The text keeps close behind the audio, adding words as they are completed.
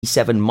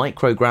7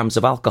 micrograms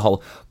of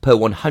alcohol per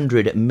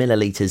 100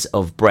 millilitres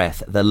of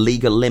breath. The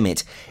legal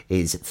limit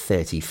is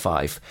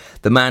 35.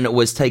 The man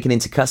was taken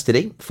into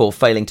custody for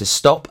failing to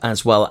stop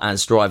as well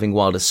as driving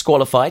while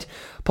disqualified,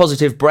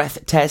 positive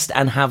breath test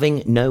and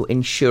having no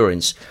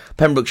insurance.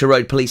 Pembrokeshire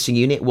Road Policing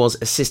Unit was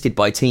assisted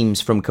by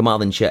teams from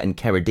Carmarthenshire and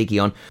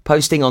Ceredigion.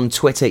 Posting on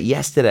Twitter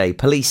yesterday,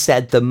 police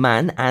said the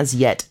man, as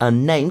yet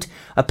unnamed,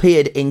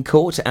 appeared in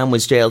court and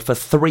was jailed for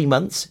 3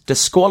 months,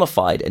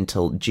 disqualified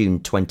until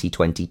June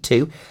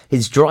 2022,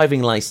 his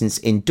driving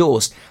licence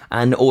endorsed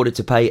and ordered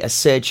to pay a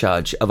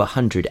surcharge of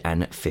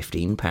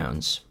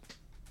 £115.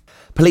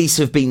 Police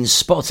have been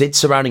spotted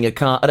surrounding a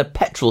car at a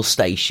petrol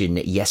station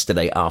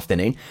yesterday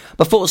afternoon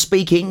before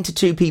speaking to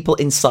 2 people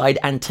inside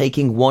and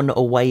taking one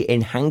away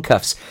in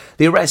handcuffs.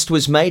 The arrest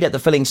was made at the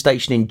filling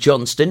station in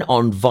Johnston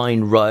on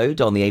Vine Road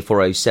on the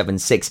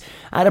A4076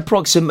 at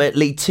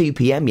approximately 2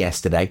 p.m.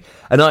 yesterday.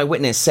 An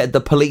eyewitness said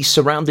the police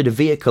surrounded a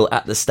vehicle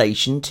at the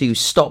station to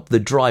stop the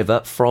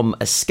driver from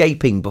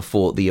escaping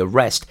before the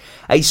arrest.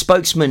 A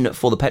spokesman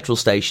for the petrol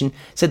station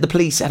said the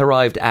police had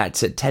arrived at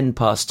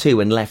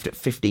 2:10 and left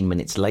 15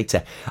 minutes later.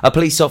 A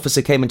police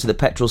officer came into the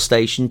petrol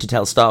station to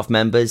tell staff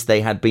members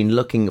they had been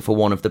looking for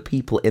one of the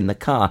people in the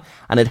car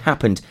and had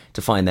happened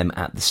to find them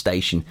at the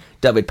station.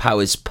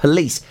 Dyfed-Powys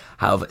Police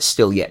have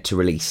still yet to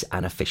release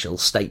an official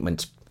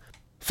statement.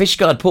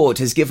 Fishguard Port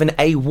has given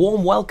a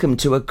warm welcome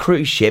to a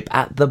cruise ship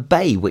at the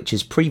bay, which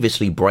has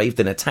previously braved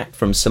an attack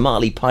from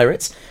Somali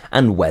pirates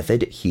and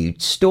weathered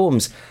huge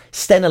storms.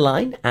 Stena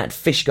Line at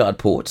Fishguard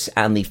Port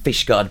and the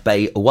Fishguard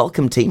Bay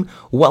welcome team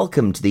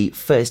welcomed the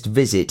first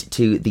visit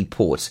to the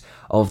port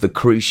of the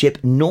cruise ship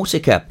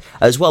Nautica,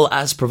 as well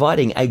as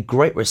providing a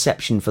great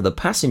reception for the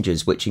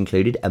passengers, which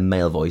included a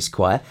male voice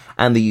choir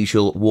and the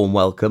usual warm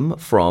welcome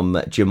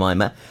from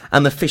Jemima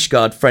and the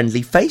Fishguard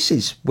Friendly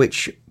Faces,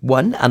 which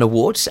won an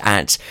award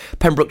at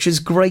Pembrokeshire's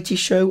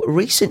Greatest Show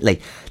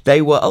recently.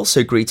 They were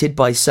also greeted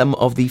by some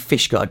of the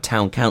Fishguard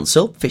Town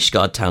Council,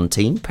 Fishguard Town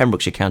Team,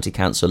 Pembrokeshire County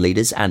Council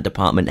leaders and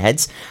department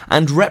heads,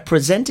 and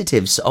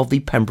representatives of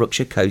the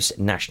Pembrokeshire Coast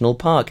National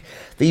Park.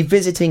 The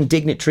visiting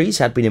dignitaries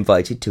had been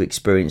invited to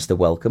experience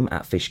the welcome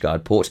at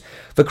Fishguard Port.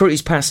 For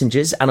cruise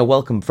passengers, and a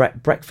welcome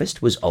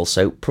breakfast was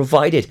also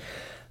provided.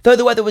 Though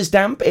the weather was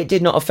damp, it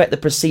did not affect the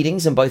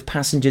proceedings, and both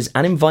passengers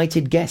and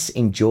invited guests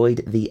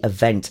enjoyed the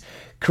event.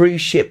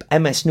 Cruise ship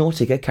MS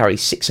Nautica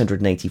carries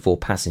 684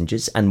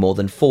 passengers and more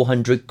than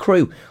 400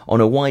 crew on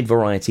a wide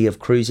variety of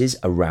cruises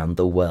around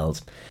the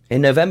world.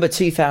 In November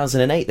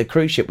 2008, the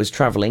cruise ship was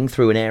travelling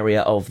through an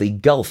area of the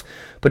Gulf,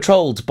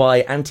 patrolled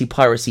by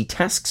anti-piracy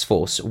task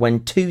force,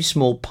 when 2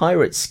 small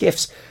pirate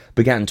skiffs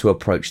began to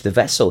approach the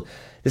vessel.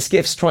 The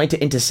skiffs tried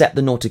to intercept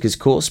the Nautica's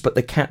course, but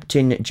the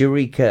captain,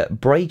 Jurika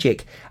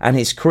Brajic, and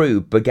his crew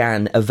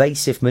began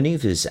evasive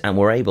manoeuvres and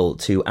were able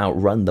to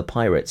outrun the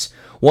pirates.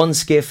 One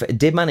skiff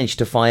did manage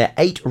to fire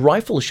 8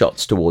 rifle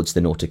shots towards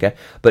the Nautica,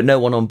 but no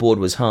one on board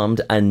was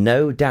harmed and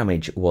no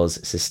damage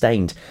was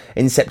sustained.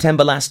 In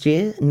September last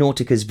year,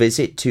 Nautica's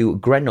visit to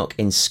Greenock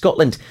in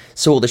Scotland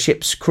saw the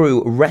ship's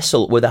crew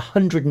wrestle with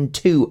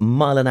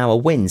 102-mile-an-hour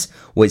winds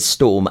with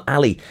Storm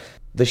Alley.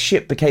 The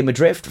ship became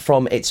adrift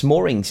from its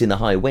moorings in the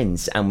high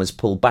winds and was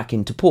pulled back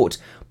into port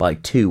by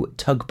 2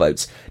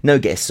 tugboats. No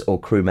guests or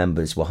crew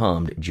members were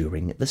harmed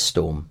during the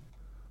storm.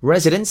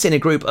 Residents in a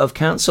group of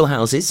council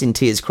houses in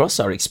Tiers Cross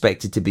are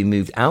expected to be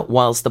moved out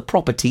whilst the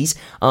properties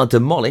are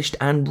demolished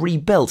and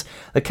rebuilt.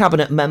 The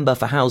Cabinet Member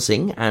for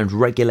Housing and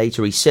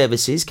Regulatory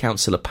Services,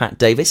 Councillor Pat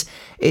Davis,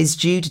 is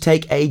due to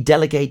take a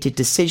delegated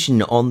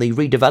decision on the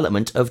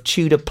redevelopment of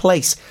Tudor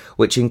Place,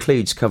 which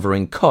includes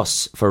covering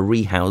costs for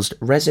rehoused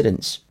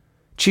residents.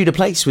 Tudor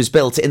Place was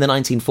built in the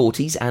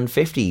 1940s and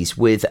 50s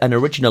with an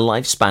original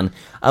lifespan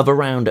of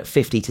around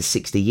 50 to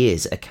 60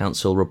 years, a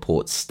council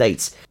report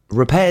states.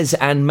 Repairs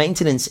and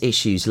maintenance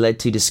issues led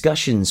to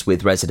discussions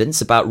with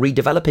residents about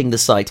redeveloping the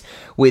site,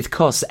 with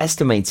costs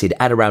estimated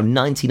at around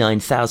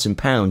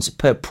 £99,000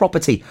 per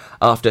property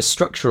after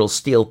structural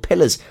steel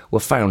pillars were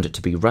found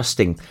to be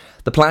rusting.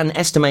 The plan,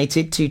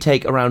 estimated to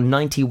take around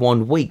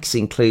 91 weeks,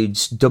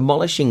 includes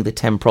demolishing the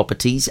 10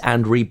 properties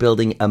and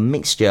rebuilding a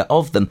mixture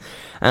of them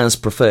as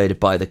preferred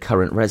by the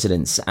current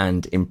residents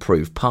and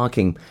improve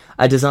parking.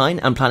 A design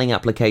and planning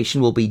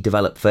application will be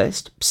developed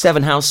first.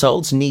 7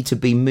 households need to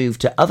be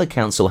moved to other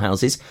council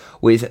houses,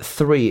 with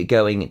 3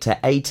 going to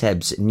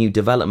ATEB's new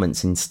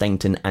developments in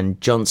Stainton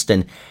and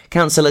Johnston.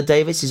 Councillor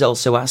Davis is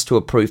also asked to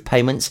approve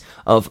payments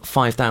of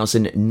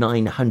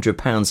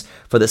 £5,900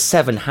 for the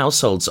 7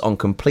 households on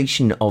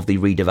completion of the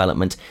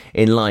redevelopment,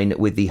 in line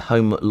with the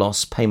home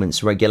loss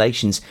payments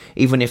regulations,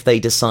 even if they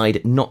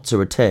decide not to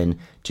return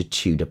to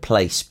Tudor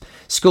Place.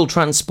 School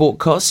transport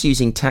costs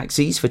using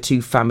taxis for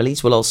 2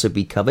 families will also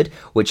be covered,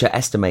 which are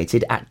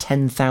estimated at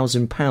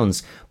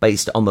 £10,000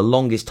 based on the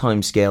longest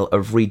timescale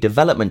of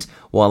redevelopment,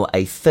 while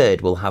a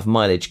third will have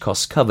mileage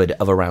costs covered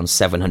of around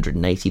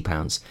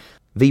 £780.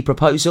 The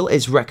proposal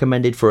is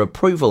recommended for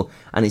approval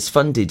and is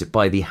funded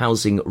by the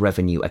Housing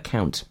Revenue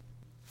Account.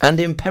 And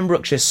in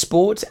Pembrokeshire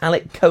sport,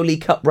 Alec Coley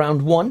Cup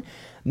Round 1,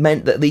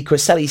 meant that the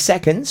Cresselli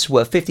seconds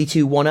were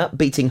 52-1 up,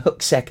 beating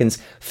Hook seconds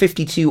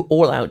 52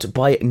 all out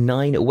by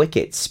 9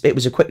 wickets. It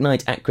was a quick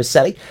night at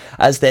Cresselli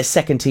as their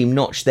second team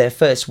notched their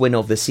first win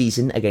of the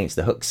season against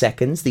the Hook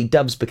seconds. The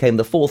Dubs became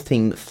the fourth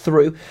team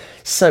through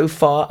so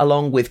far,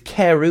 along with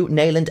Carew,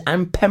 Nayland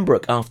and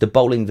Pembroke after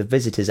bowling the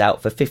visitors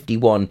out for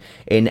 51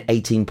 in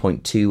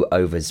 18.2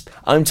 overs.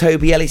 I'm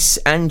Toby Ellis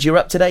and you're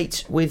up to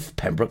date with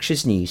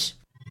Pembrokeshire's news.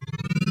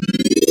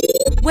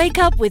 Wake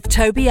up with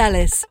Toby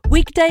Ellis.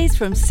 Weekdays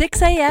from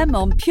 6 a.m.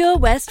 on Pure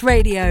West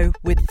Radio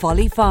with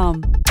Folly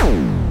Farm.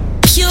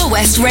 Pure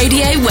West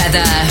Radio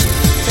weather.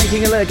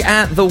 Taking a look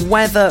at the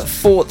weather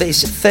for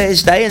this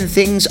Thursday, and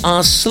things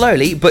are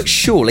slowly but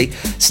surely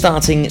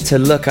starting to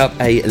look up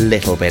a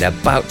little bit.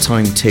 About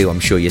time too, I'm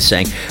sure you're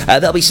saying.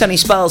 There'll be sunny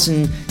spells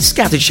and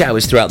scattered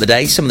showers throughout the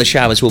day. Some of the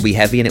showers will be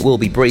heavy and it will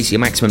be breezy, a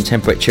maximum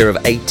temperature of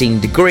 18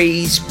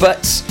 degrees,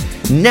 but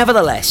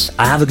nevertheless,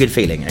 I have a good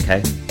feeling,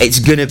 okay? It's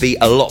going to be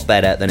a lot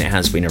better than it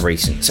has been of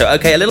recent. So,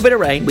 okay, a little bit of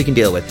rain we can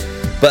deal with,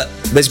 but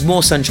there's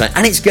more sunshine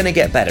and it's going to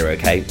get better,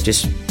 okay?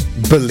 Just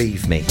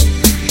believe me.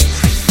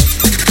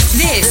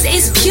 This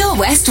is Pure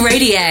West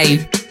Radio.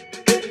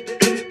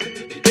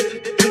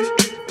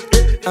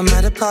 I'm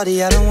at a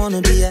party I don't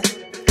wanna be at,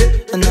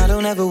 and I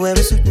don't ever wear a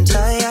suit and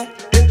tie at.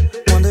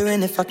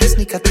 Wondering if I can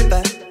sneak out the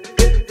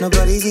back.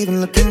 Nobody's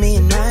even looking me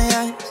in my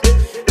eyes.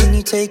 When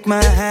you take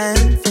my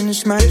hand,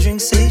 finish my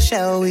drink, say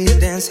shall we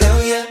dance?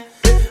 Hell yeah.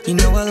 You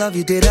know I love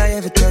you, did I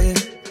ever tell you?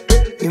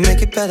 You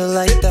make it better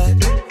like that.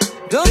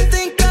 Don't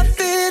think I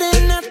fit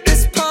in at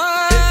this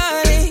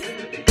party.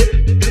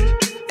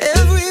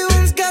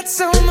 Everyone's got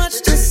so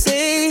much to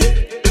say.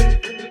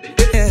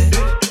 Yeah,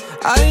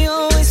 I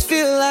always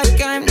feel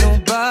like I'm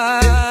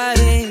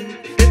nobody.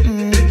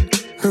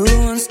 Who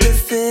wants to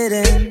fit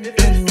in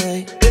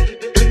anyway?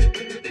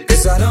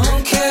 'Cause I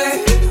don't care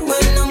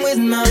when I'm with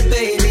my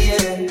baby,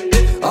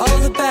 yeah. All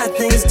the bad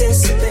things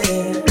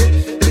disappear.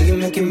 You're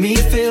making me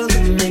feel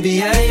that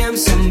maybe I am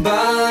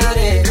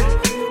somebody.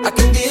 I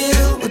can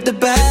deal with the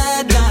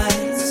bad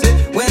nights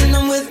when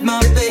I'm with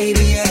my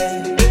baby,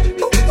 yeah.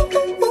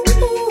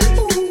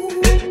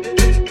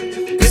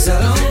 'Cause I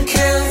don't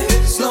care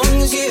as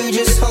long as you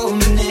just hold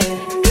me near.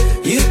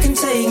 You can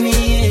take me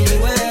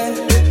anywhere.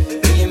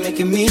 You're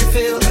making me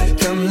feel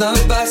like I'm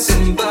loved by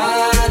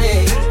somebody.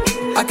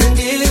 I can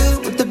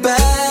deal with the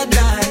bad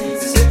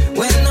nights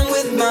when I'm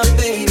with my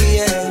baby,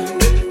 yeah.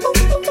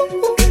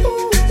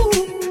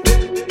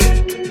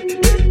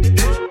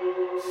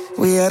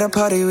 We at a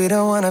party we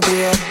don't wanna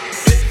be at.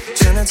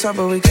 Trying to talk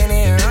but we can't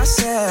hear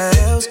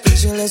ourselves.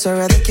 Speechless, I'd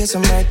rather kiss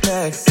them right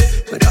back.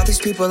 With all these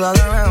people all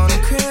around,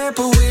 I'm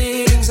crippled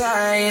with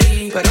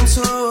anxiety. But I'm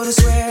told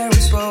it's where I'm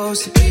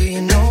supposed to be.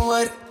 You know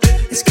what?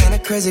 It's kinda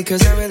crazy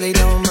 'cause I really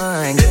don't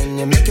mind. Can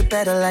you make it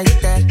better like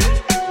that?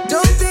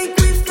 Don't think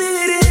we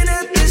fit in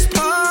at this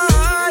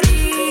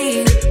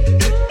party.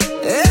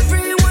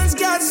 Everyone's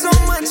got so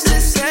much to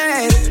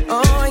say.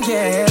 Oh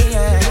yeah,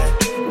 yeah.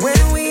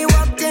 When we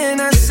walked in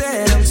I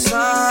said I'm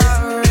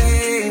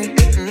sorry.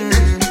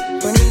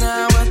 But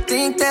now I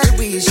think that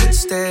we should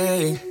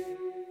stay.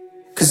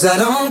 'Cause I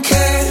don't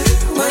care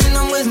when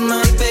I'm with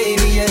my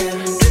baby,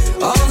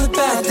 yeah. All the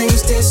bad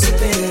things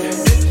disappear.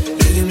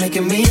 You're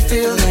making me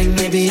feel like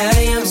maybe I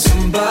am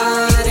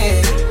somebody.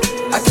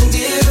 I can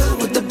deal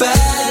with the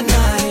bad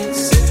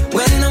nights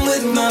when I'm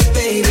with my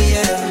baby,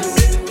 yeah.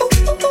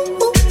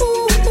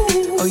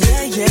 Oh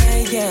yeah, yeah,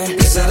 yeah.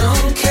 'Cause I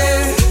don't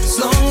care as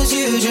long as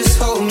you just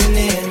hold me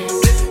near.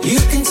 You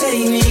can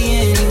take me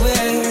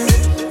anywhere.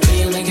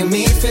 You're making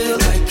me feel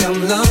like I'm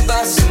loved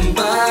by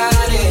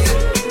somebody.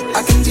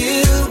 I can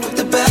deal with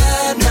the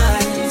bad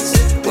nights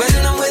when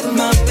I'm with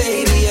my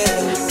baby, yeah.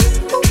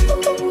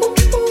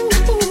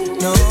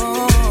 No,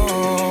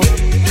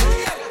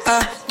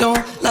 I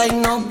don't like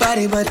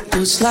nobody but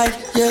you. It's like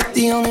you're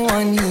the only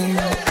one here.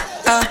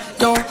 I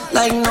don't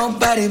like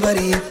nobody but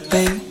you,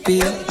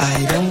 baby. I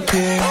don't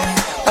care.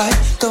 I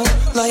don't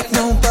like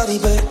nobody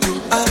but you.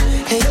 I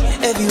hate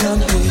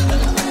everyone here.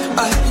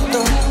 I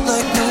don't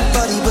like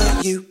nobody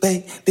but you,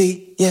 baby,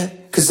 yeah.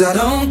 'Cause I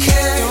don't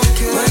care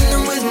when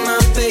I'm with my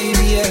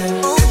baby,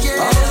 yeah.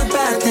 All the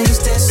bad things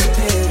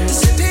disappear.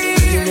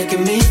 You're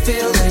making me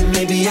feel like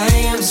maybe I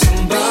am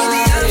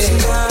somebody.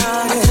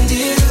 I can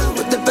deal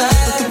with the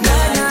bad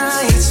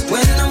nights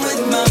when I'm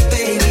with my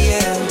baby,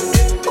 yeah.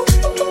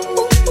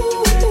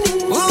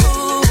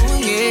 Ooh,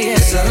 yeah.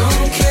 'Cause I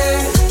don't care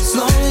as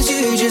long as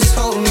you just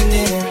hold me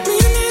near.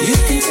 You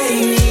can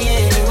take me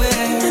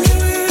anywhere.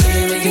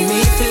 You're making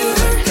me feel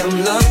like I'm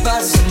loved by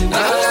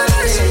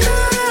somebody.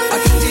 I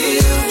can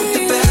deal with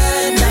the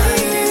bad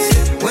nights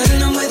when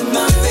I'm with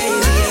my baby,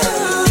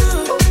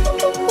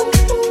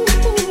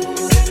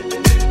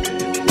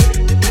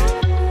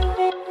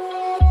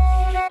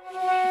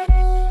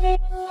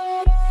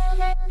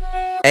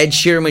 Ed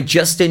Sheeran with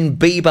Justin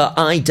Bieber,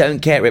 I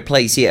Don't Care. It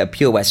plays here at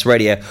Pure West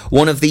Radio.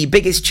 One of the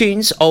biggest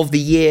tunes of the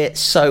year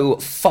so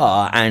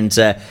far, and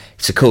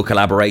it's a cool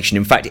collaboration.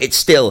 In fact, it's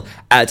still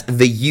at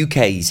the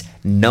UK's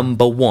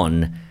number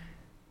one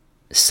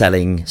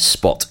selling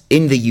spot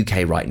in the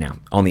UK right now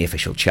on the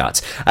official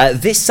charts.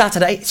 This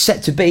Saturday it's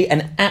set to be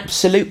an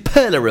absolute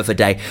perler of a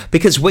day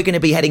because we're going to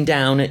be heading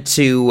down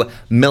to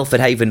Milford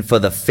Haven for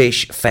the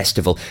Fish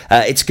Festival.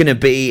 It's going to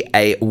be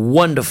a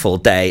wonderful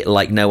day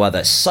like no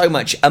other. So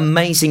much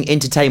amazing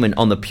entertainment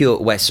on the Pure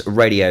West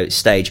Radio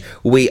stage.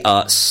 We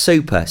are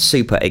super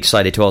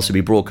excited to also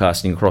be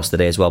broadcasting across the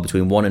day as well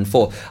between 1 and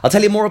 4. I'll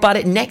tell you more about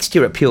it next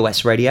year at Pure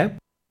West Radio.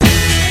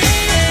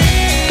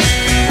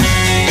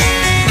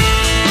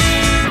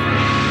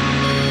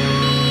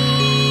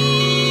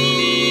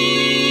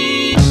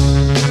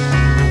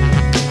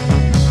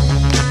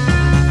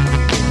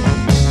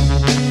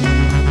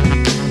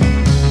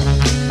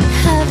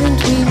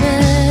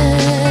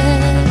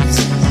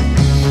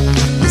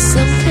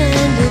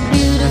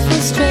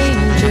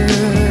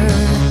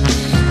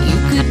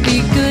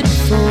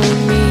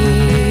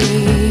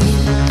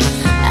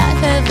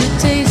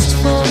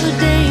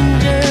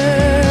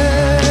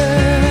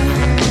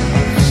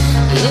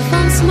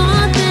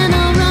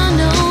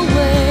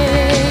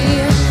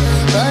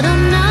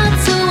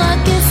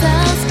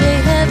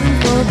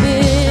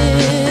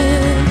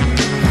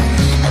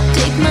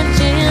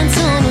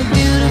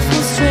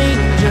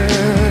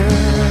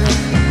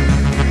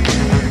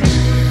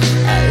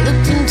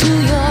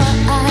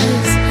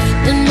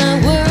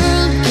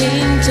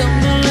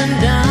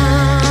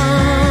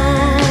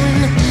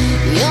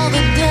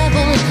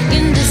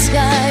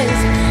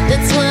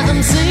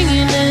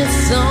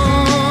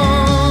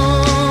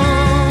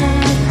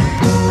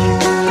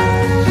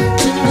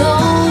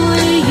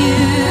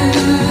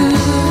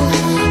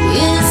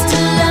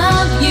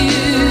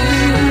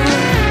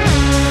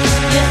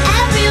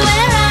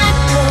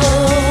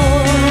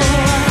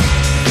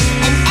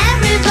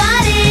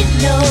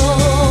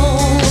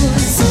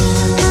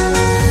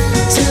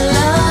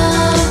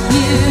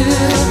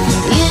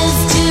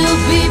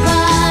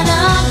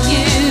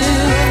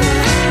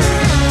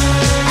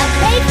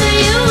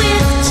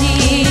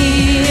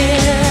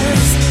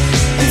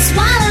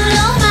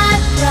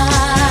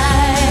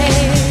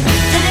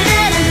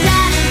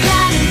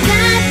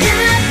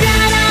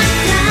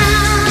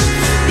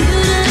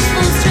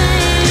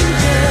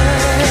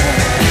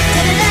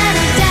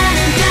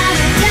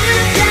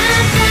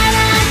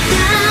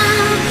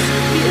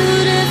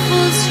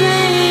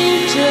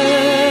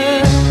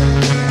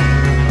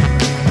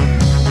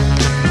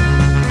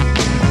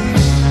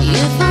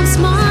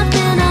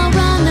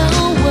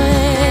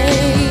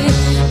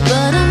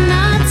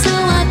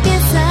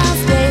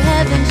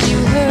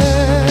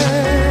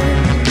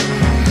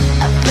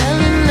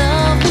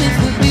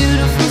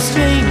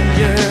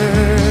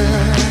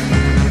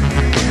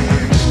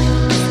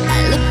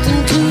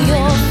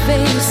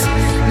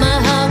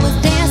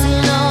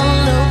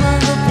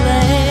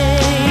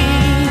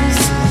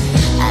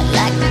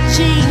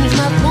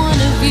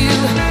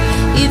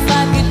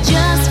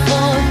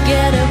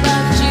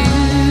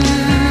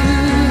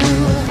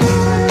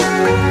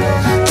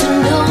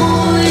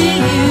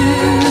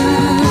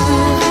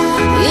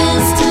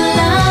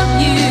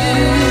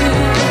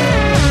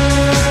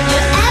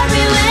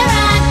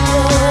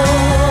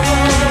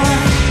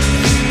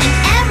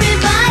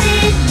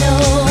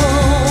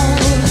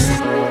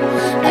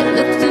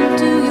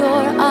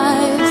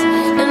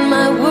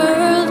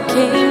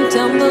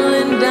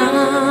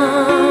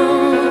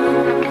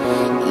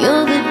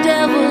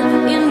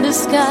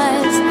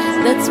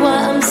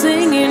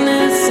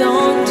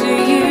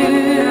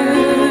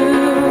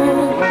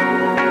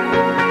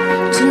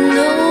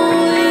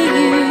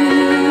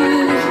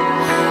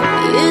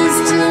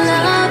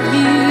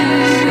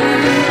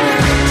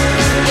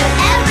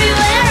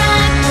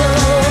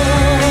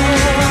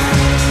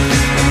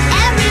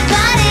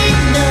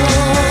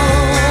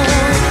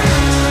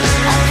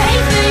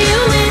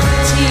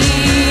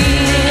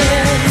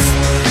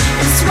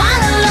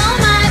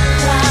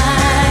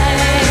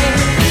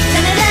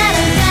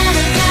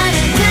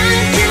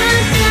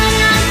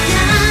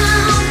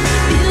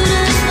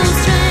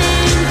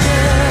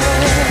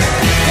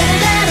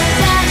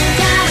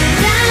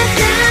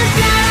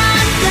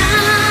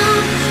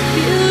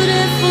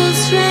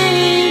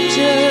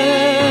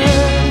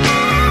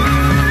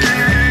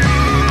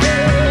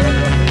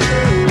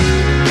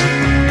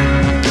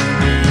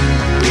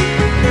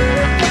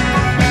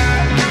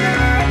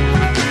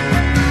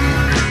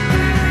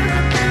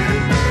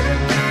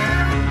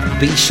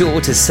 Be sure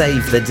to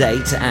save the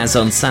date, as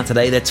on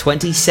Saturday the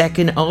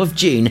 22nd of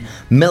June,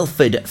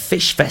 Milford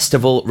Fish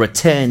Festival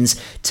returns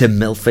to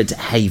Milford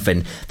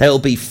Haven. There will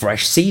be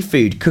fresh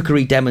seafood,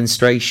 cookery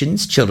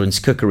demonstrations, children's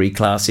cookery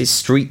classes,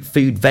 street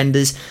food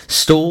vendors,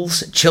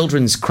 stalls,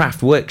 children's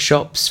craft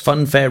workshops,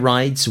 fun fair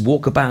rides,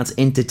 walkabout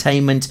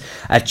entertainment,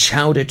 a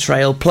chowder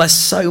trail, plus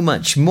so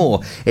much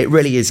more. It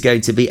really is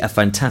going to be a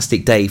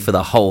fantastic day for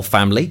the whole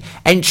family.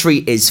 Entry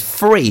is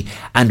free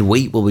and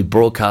we will be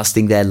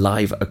broadcasting there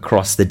live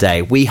across the day.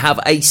 Saturday. We have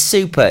a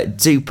super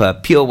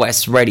duper Pure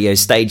West radio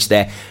stage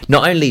there.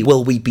 Not only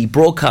will we be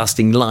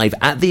broadcasting live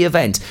at the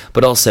event,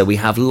 but also we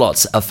have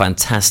lots of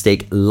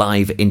fantastic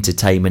live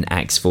entertainment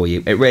acts for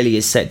you. It really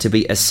is set to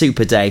be a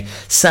super day.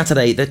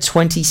 Saturday, the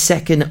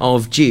 22nd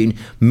of June,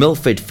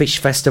 Milford Fish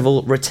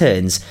Festival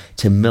returns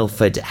to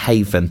Milford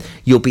Haven.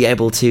 You'll be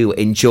able to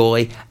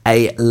enjoy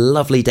a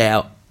lovely day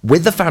out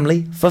with the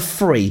family for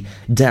free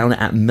down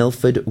at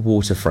Milford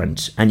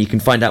Waterfront. And you can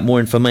find out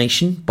more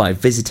information by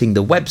visiting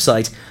the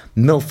website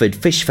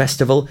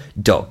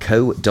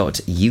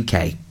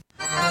milfordfishfestival.co.uk.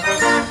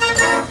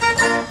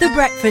 The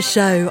Breakfast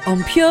Show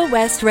on Pure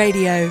West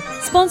Radio,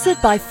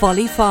 sponsored by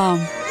Folly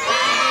Farm.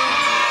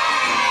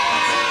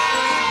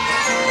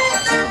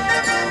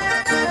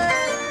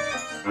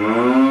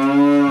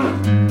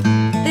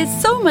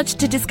 So much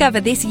to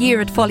discover this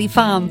year at Folly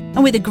Farm,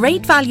 and with a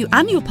great value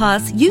annual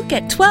pass you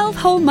get 12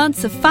 whole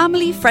months of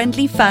family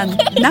friendly fun.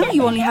 Now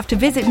you only have to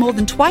visit more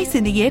than twice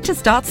in the year to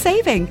start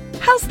saving.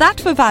 How's that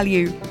for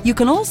value? You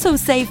can also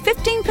save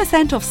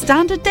 15% off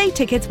standard day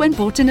tickets when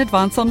bought in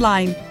advance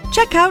online.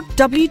 Check out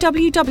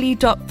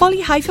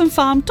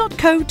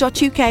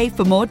www.folly-farm.co.uk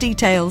for more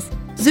details.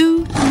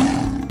 Zoo,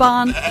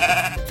 barn,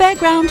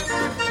 fairground,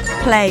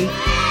 play.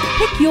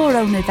 Pick your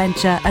own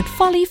adventure at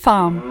Folly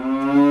Farm.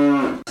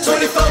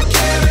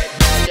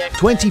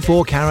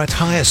 24 Carat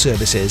Hire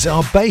Services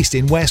are based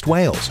in West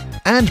Wales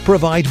and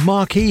provide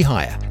marquee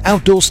hire,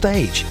 outdoor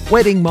stage,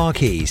 wedding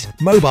marquees,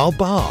 mobile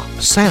bar,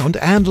 sound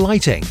and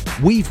lighting.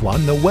 We've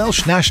won the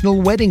Welsh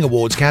National Wedding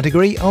Awards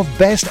category of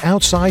Best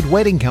Outside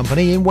Wedding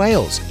Company in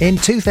Wales in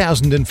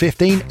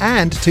 2015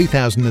 and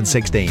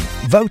 2016,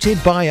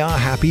 voted by our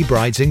happy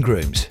brides and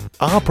grooms.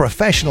 Our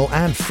professional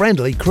and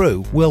friendly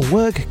crew will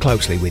work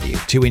closely with you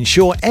to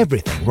ensure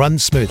everything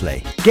runs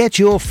smoothly. Get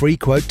your free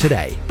quote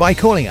today by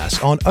calling us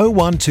on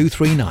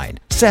 01239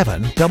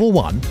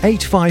 711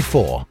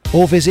 854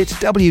 or visit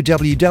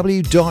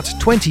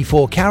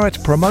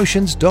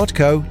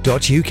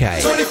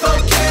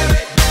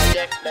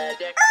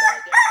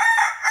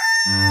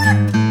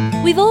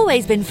www.24caratpromotions.co.uk. We've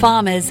always been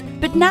farmers,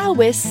 but now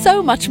we're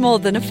so much more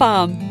than a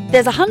farm.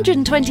 There's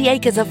 120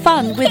 acres of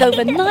fun with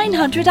over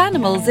 900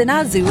 animals in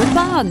our zoo and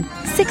barn,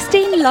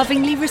 16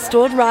 lovingly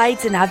restored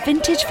rides in our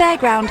vintage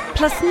fairground,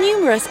 plus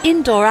numerous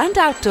indoor and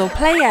outdoor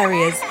play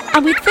areas.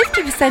 And with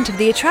 50% of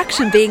the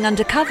attraction being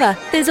undercover,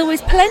 there's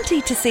always plenty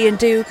to see and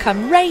do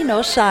come rain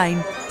or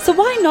shine. So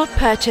why not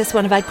purchase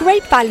one of our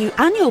great value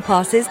annual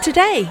passes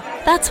today?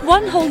 That's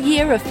one whole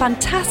year of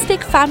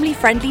fantastic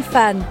family-friendly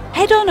fun.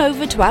 Head on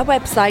over to our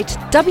website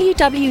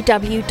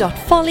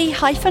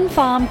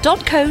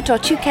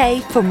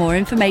www.folly-farm.co.uk for more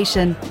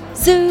information.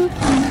 Zoo,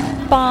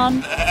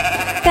 barn,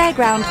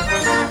 fairground,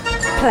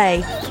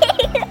 play.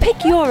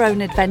 Pick your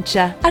own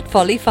adventure at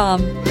Folly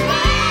Farm.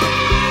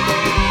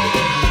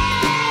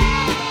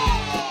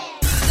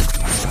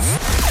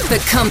 For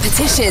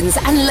competitions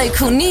and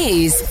local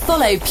news,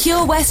 follow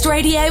Pure West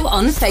Radio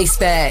on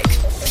Facebook.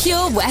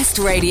 Pure West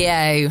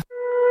Radio.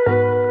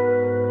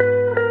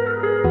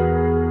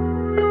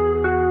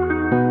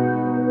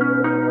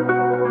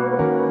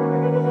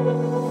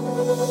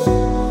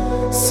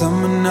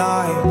 Summer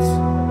nights,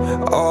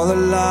 all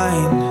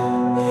aligned,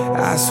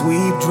 as we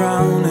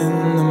drown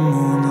in the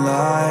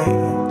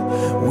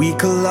moonlight. We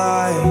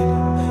collide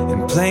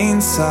in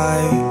plain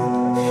sight.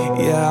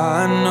 Yeah,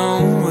 I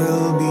know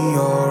we'll be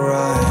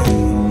alright.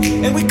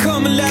 And we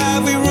come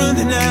alive, we run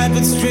the night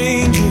with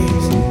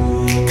strangers,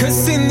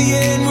 'cause in the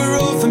end we're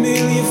all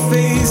familiar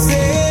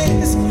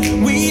faces.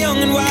 We young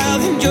and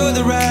wild, enjoy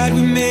the ride,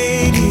 we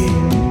made it.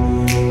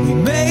 We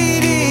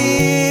made it.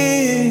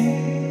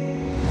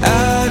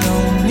 I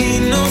don't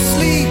need no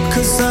sleep,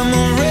 'cause I'm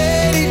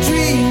already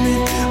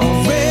dreaming,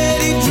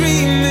 already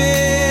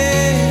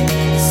dreaming.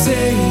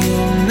 Say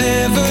you'll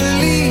never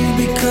leave,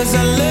 because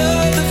I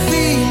love the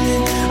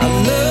feeling, I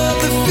love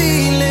the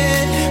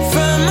feeling.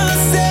 Find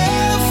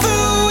myself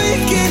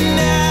awake at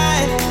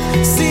night,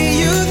 see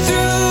you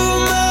through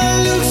my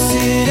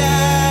lucid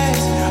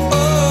eyes.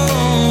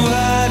 Oh,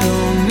 I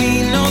don't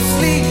need no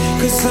sleep,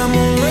 'cause I'm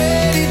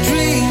already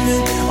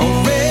dreaming,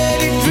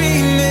 already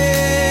dreaming.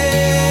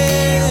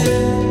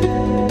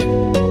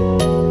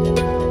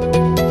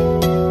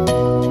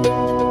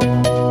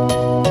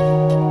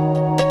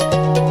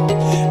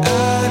 I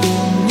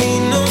don't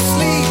need no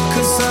sleep,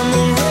 'cause I'm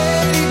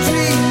already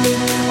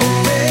dreaming,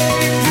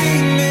 already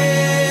dreaming.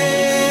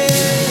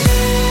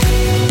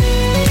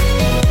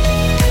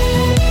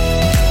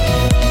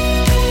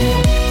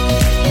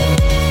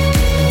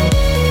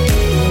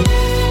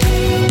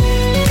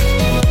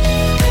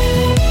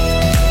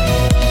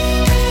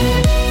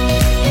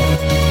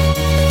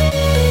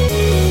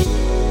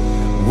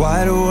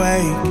 Wide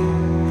awake,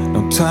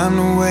 no time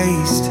to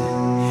waste.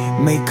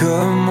 Make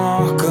a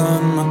mark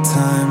on my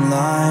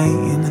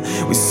timeline.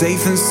 We're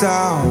safe and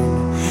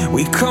sound,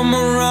 we come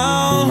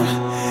around.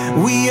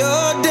 We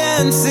are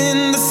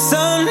dancing the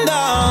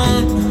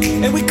sundown.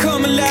 And we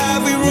come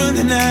alive, we run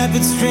the night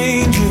with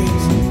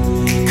strangers,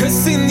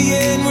 'cause in the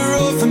end we're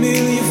all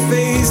familiar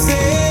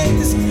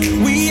faces.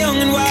 We young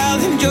and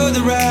wild, enjoy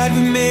the ride,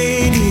 we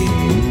made it.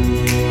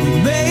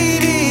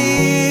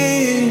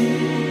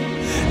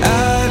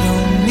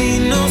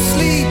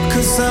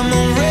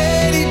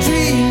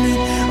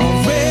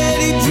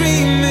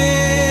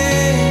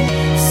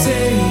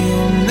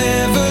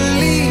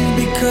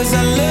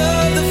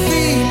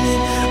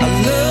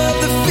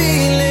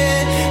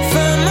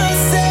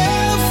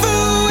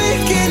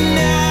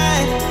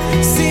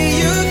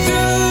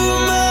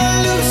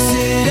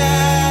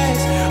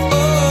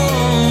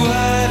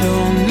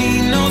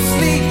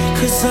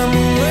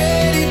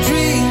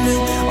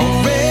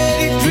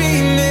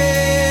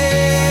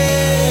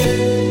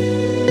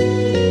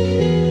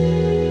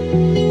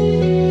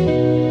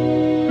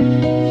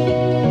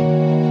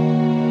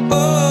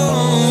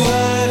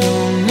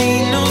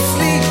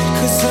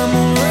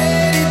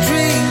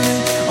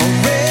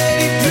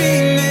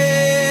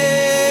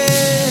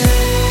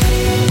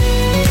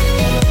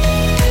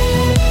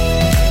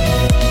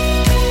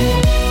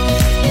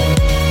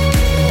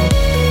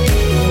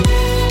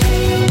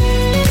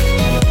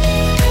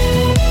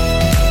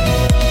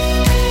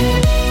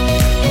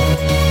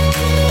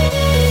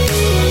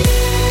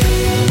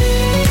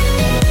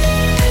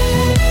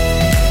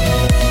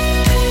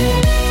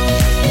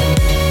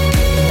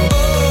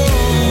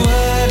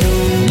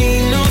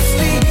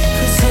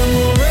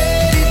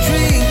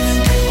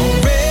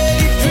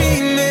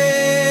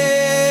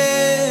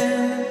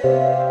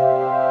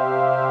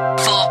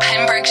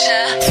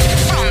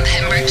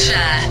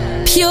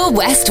 Pure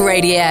West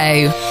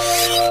Radio.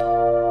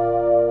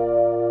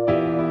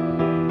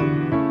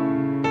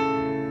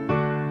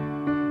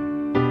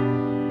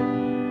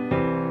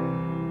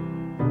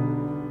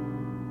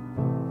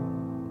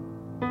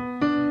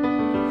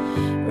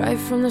 Right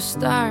from the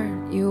start,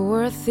 you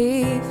were a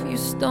thief, you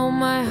stole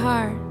my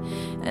heart,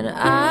 and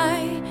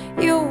I,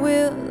 your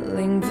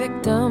willing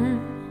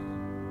victim.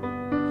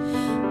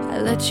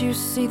 I let you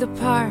see the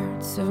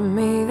parts of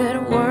me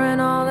that weren't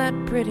all that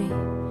pretty,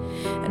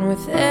 and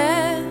with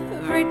every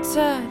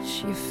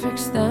touch you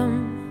fixed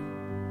them.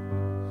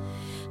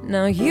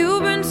 Now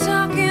you've been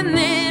talking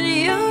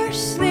in your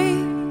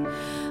sleep,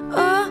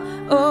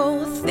 oh,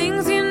 oh,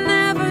 things you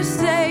never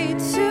say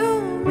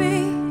to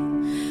me.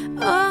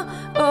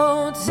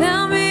 Oh,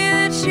 tell me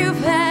that you've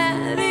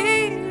had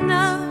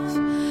enough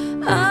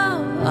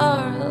of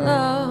our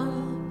love,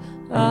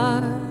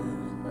 our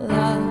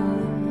love.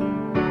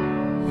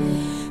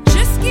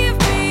 Just give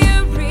me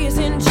a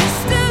reason,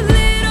 just a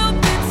little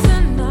bit's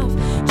enough.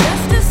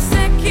 Just a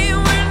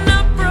second, we're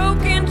not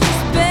broken,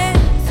 just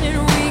bends, and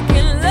we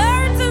can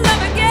learn to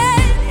love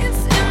again.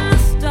 It's in the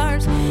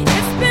stars,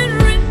 it's been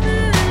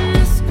written in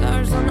the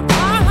scars on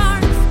our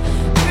hearts.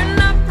 We're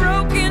not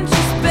broken,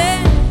 just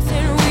bends,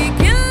 and we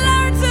can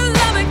learn to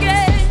love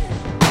again.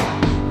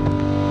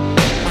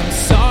 I'm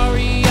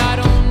sorry, I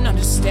don't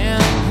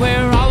understand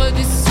where all of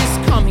this is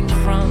coming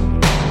from.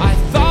 I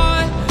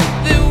thought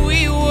that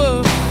we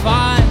were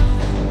fine.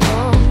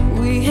 Oh,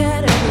 we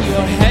had everything.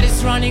 Your head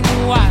is running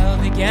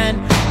wild again.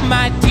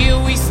 My dear,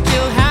 we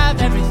still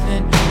have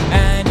everything,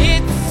 and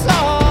it's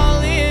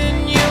all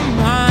in your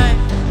mind.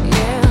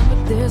 Yeah,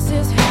 but this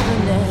is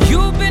happening.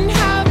 You've been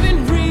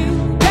having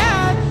real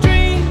bad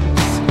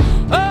dreams.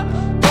 Oh,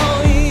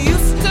 oh, you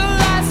used to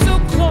lie so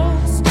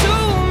close to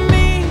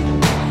me.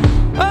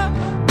 Oh,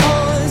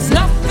 oh, there's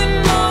nothing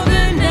more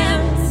than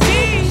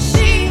empty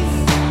sheets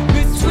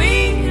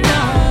between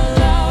our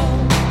love,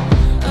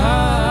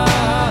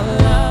 our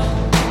love.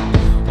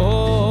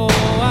 Oh,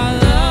 our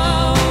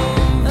love,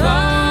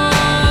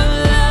 our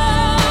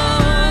love.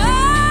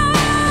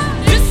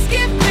 Just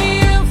give me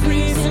a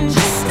reason,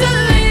 just a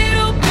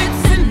little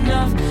bit's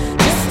enough.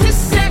 Just a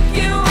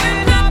second,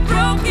 we're not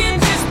broken,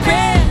 just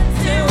bends,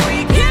 and we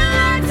can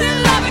learn to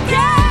love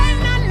again.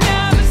 I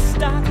never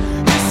stop,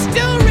 you're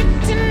still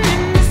written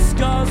in the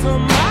scars on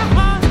my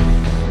heart.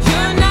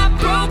 You're not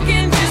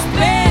broken, just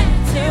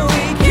bends, and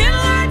we can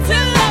learn to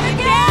love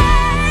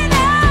again.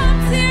 I'm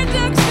tear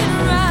ducts and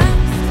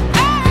rust,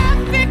 I'll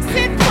fix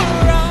it for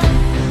us.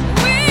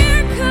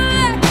 We're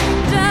collecting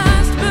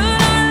dust, but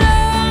our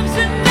love's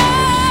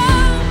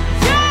enough.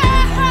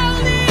 You're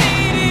holding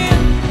it in,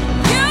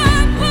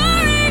 you're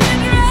pouring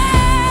it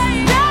right.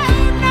 No,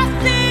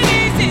 nothing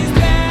is as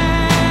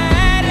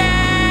bad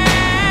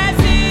as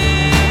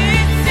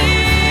it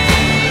seems.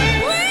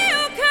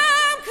 We'll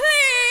come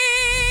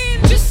clean.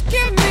 Just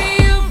give me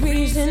a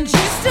reason,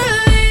 just a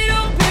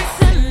little bit's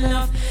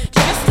enough.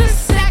 Just a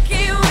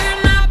second,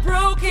 we're not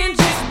broken,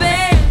 just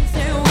bends,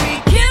 and we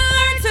can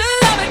learn to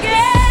love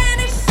again.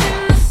 It's in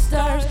the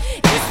stars,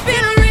 it's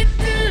been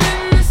written in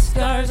the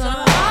scars on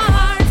our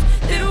hearts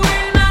that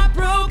we're not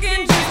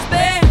broken, just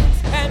bends,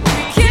 and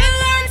we can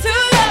learn to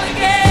love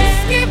again.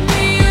 Just give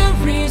me a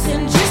reason,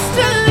 just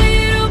a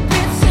little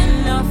bit's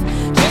enough.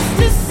 Just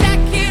a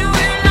second,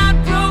 we're not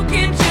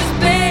broken, just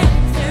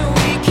bends, and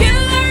we can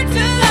learn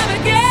to love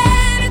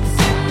again. It's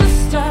in the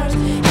stars,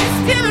 it's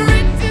been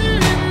written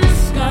in the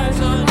scars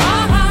on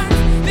our hearts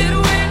that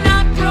we're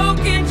not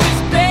broken,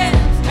 just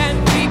bends, and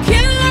we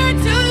can learn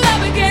to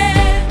love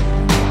again.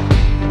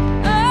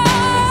 Oh,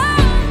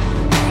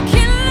 we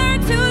can learn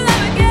to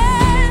love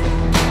again.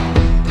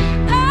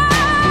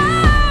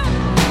 Oh,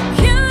 we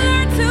can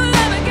learn to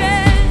love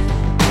again.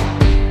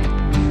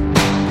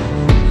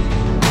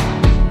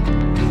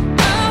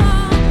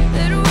 Oh,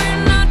 that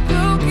we're not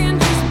broken,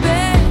 just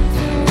bends,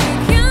 and we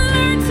can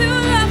learn to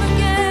love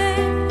again.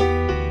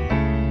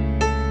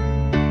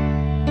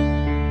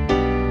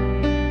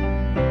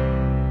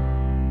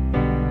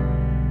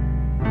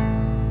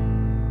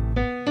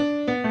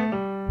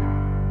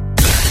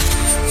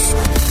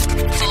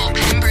 For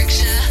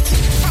Pembrokeshire,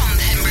 from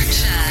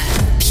Pembrokeshire.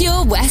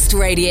 Pure West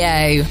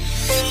Radio.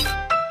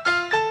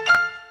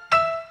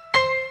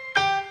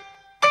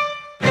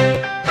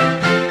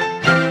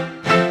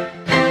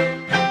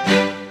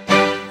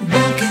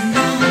 Walking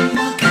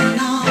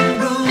on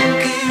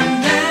broken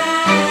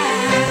glass.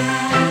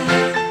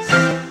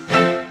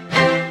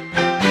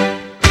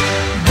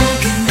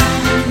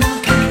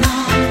 Walking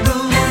on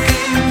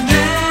broken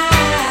glass.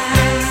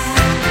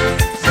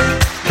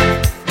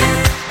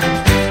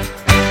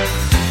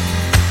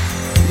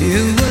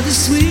 You were the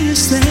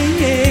sweetest thing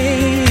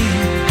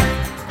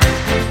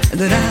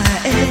that I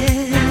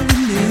ever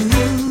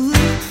knew.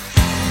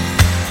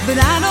 But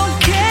I don't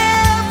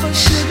care for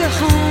sugar,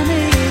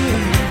 honey,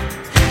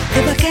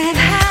 if I can't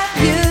have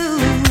you.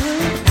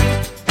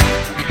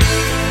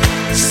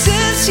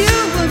 Since you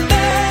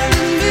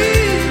abandoned me,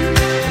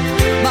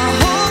 my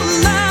whole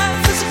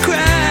life is a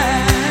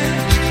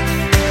crash.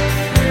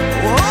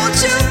 Won't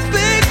you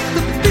pick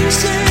the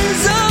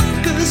pieces up,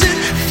 'cause it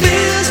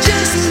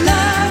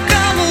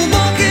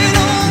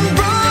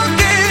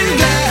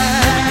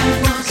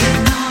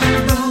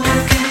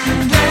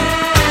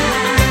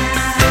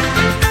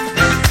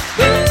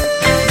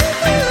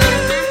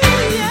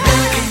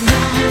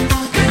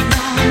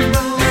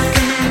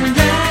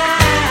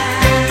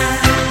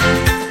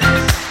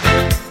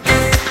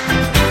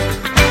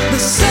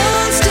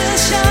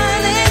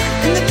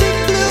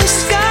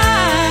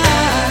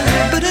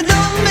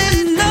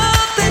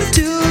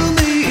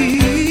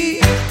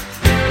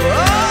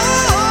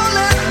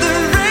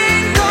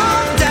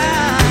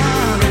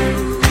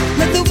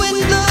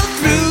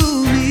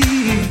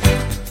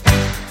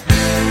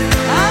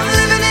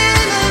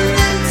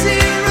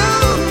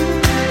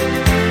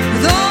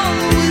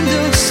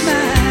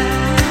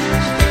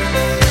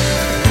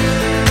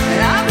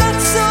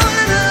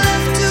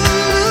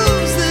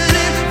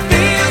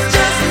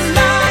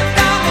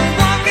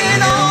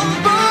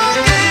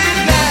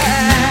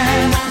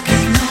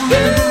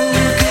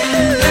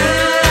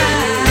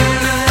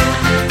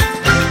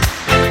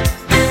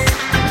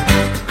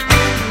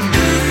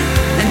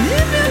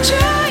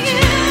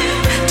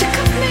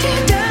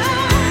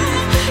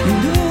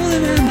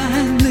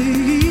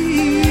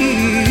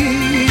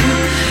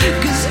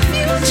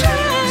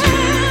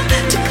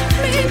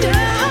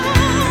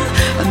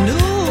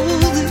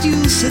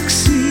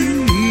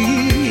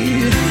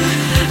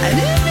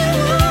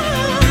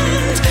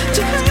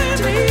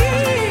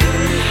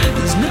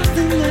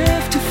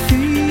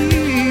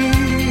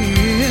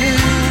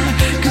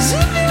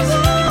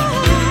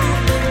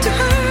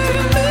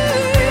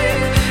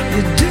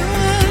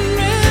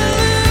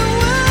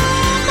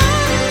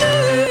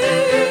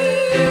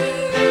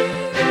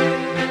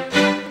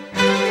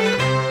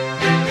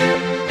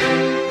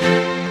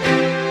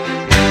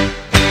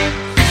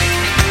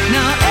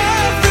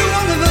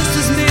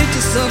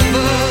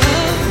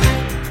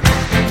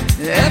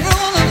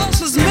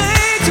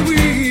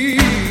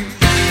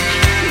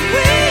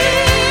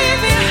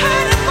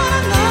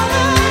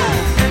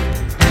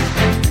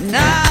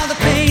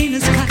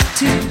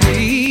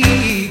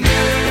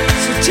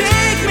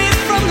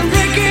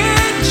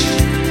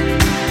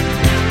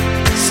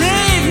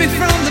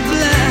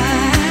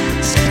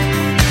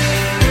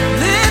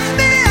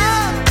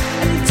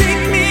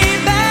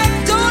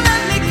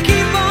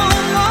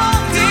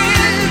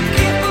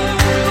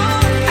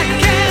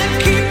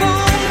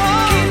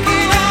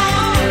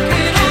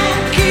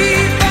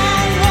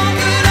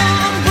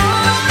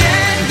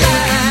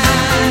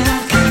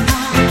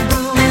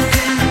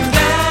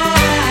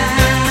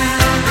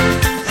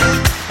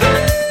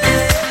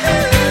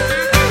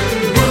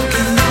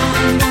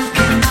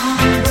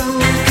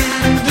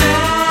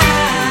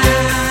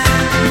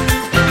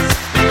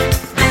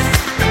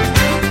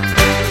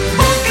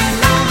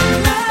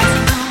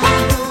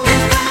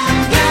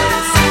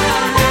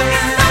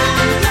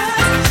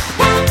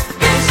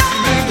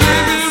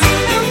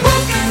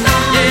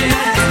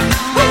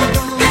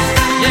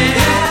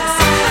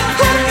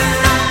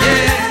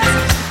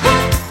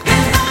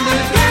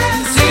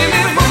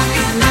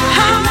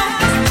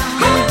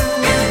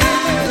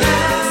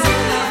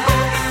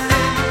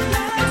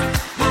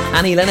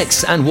Annie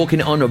Lennox and Walking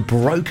on a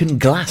Broken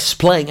Glass,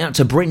 playing out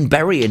to Bryn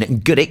Berry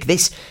and Goodick.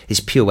 This is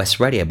Pure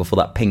West Radio. Before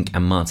that, Pink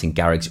and Martin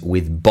Garrix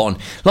with Bon.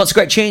 Lots of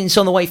great tunes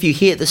on the way for you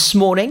here this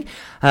morning.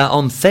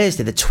 On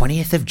Thursday, the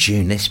 20th of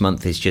June. This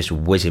month is just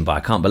whizzing by. I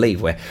can't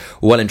believe we're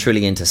well and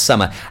truly into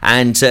summer.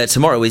 And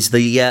tomorrow is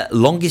the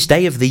longest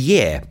day of the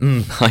year.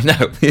 I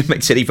know, it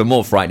makes it even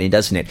more frightening,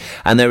 doesn't it?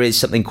 And there is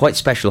something quite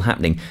special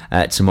happening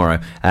tomorrow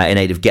in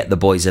aid of Get the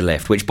Boys a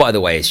Lift, which, by the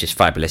way, is just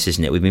fabulous,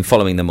 isn't it? We've been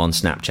following them on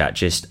Snapchat.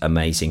 Just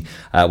amazing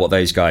what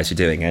those guys are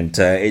doing. And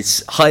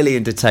it's highly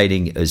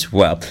entertaining as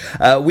well.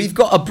 We've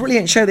got a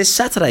brilliant show this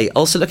Saturday.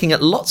 Also looking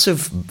at lots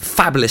of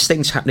fabulous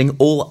things happening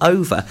all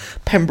over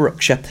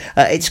Pembrokeshire.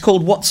 It's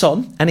called What's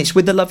On, and it's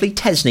with the lovely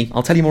Tesney.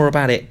 I'll tell you more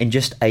about it in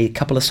just a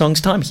couple of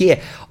songs' time here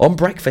on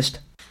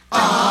Breakfast.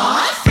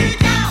 Freak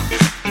out.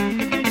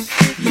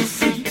 You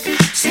freak,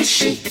 says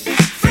she.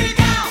 Freak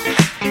out.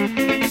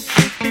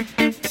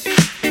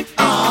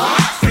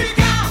 Freak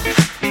out.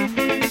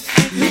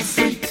 You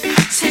freak,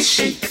 says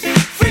she.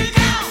 Freak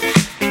out.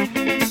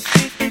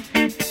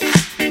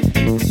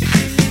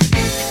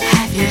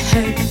 Have you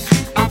heard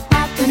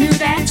about the new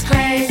dance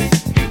craze?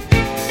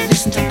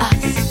 Listen to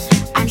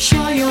us, I'm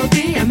sure you'll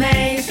be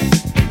amazed.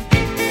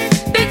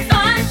 Big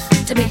fun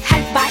to be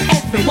had by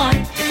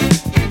everyone.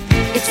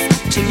 It's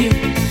up to you,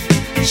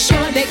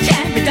 surely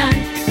can be done.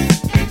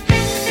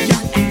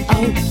 Young and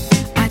old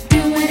are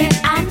doing it,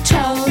 I'm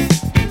told.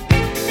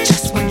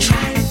 Just one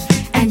try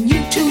and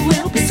you too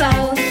will be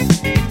sold.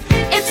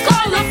 It's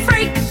called a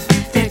freak,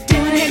 they're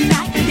doing it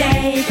night and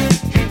day.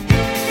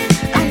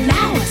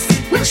 Allow us,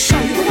 we'll show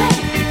you the way.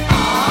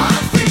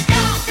 Freak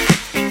out.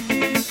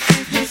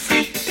 You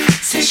freak,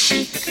 says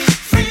she.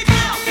 Freak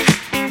out.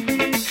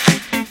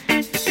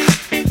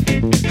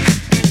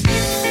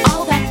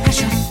 All that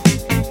pressure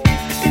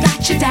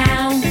got you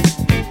down.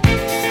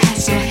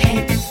 Has your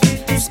head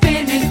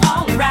spinning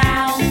all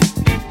around.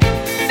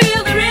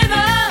 Feel the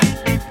rhythm,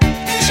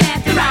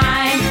 chant the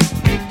rhyme.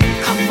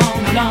 Come on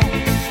along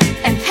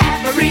and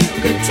have a real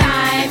good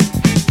time.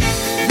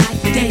 Like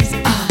the days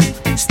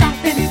of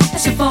stomping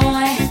as a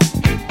boy.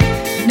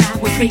 Now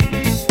we're free.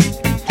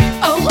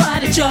 Oh,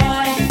 what a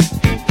joy.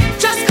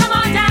 Just come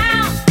on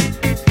down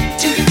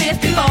to the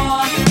 5th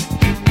floor.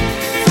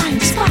 Find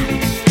a spot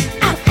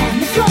out on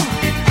the floor.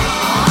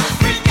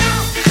 Freak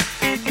out.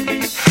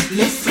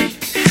 You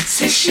freak,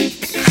 says she.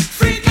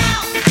 Freak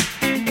out.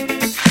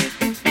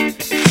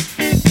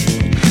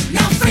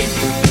 Now freak.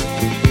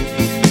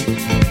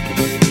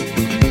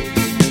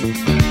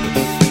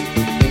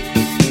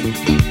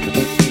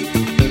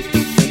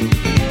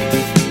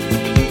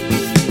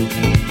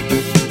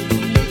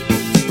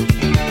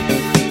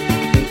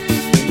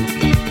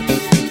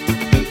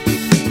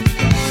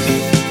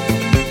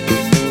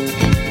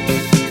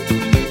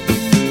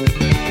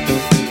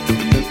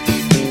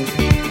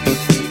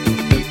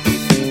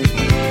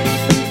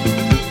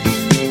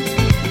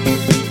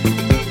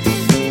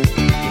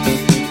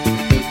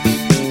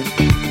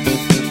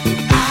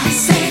 I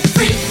said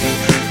freak.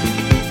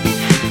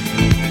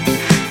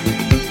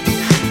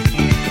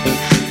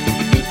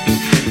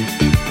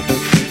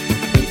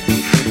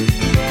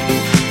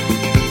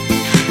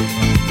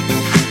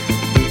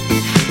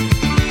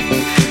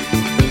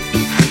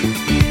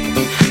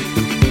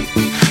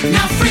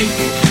 Now freak.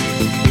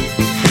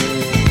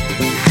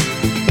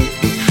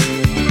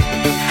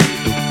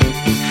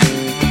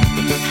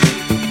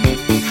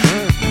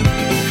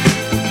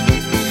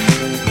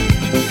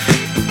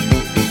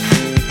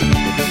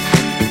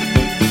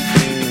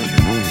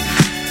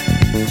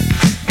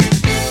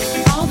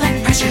 All that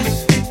pressure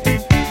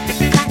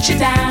got you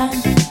down.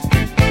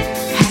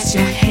 Has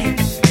your head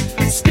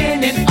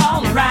spinning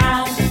all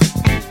around.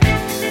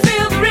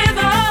 Feel the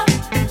rhythm,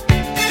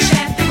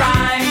 chant the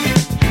rhyme.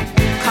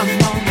 Come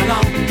on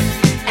along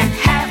and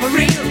have a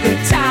real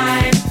good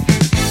time.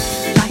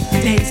 Like the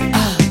days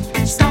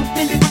of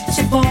stomping as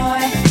a boy.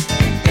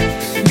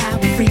 Now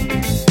we're free.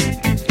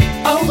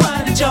 Oh,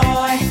 what a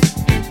joy.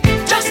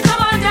 Just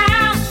come on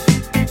down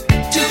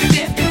to the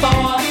 5th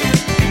floor.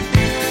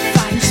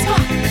 Find a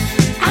spot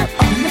out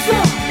on the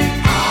floor.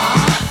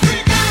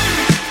 Freak out.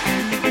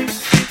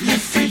 You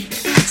freak,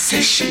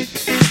 says she.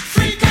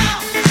 Freak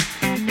out.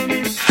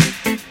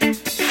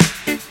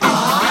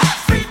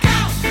 Freak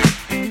out.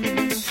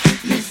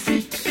 You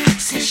freak,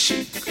 says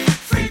she.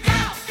 Freak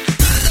out.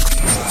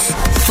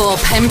 For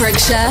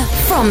Pembrokeshire,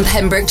 from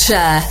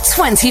Pembrokeshire,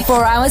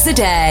 24 hours a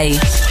day.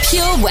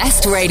 Pure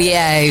West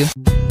Radio.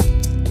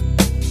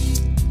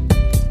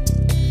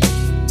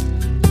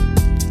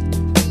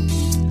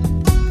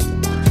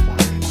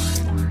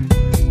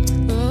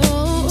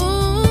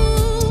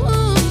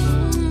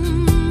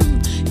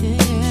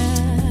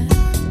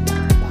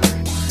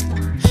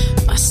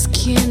 My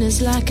skin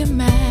is like a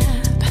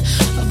map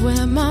of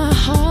where my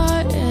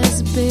heart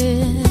has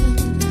been,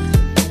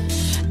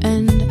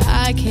 and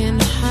I can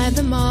hide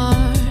the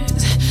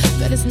marks,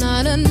 but it's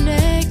not a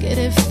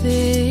negative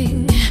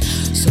thing.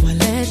 So I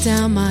let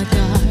down my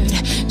guard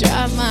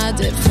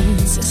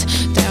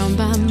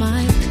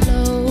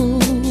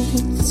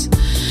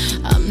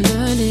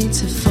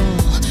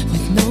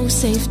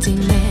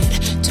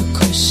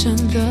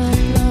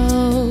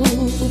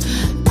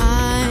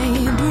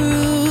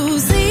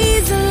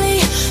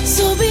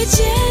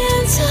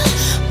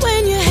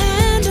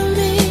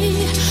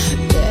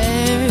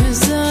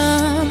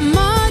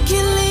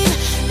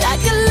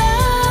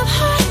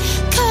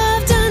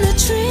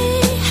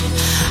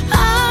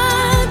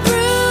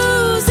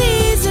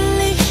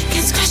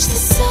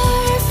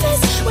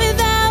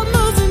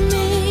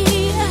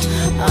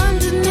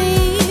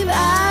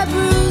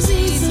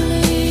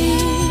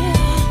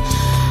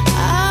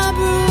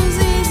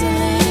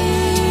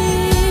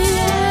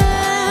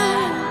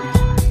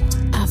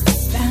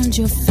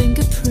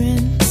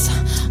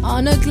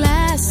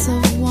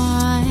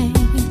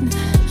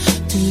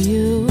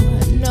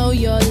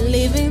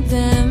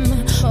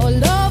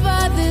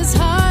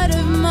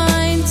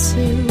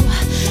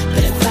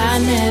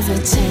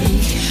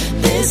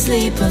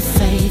leap of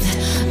faith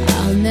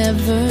I'll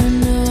never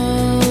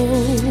know.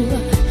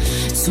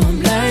 So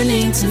I'm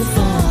learning to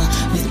fall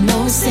with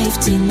no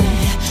safety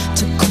net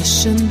to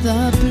cushion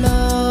the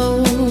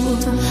blow.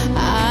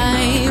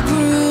 I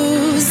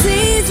bruise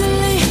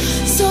easily,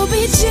 so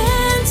be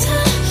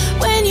gentle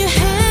when you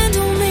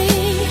handle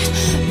me.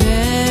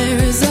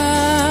 There's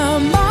a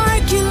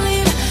mark you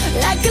leave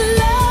like a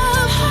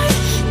love heart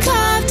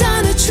carved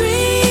on a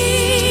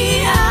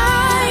tree.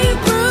 I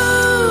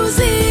bruise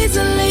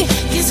easily,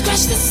 can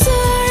scratch the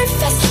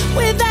surface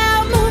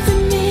without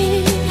moving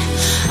me.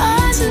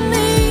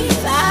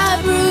 Underneath, I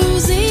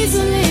bruise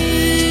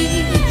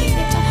easily.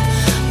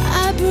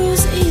 I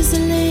bruise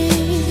easily.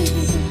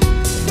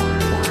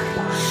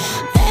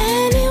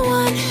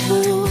 Anyone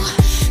who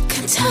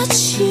can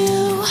touch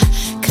you,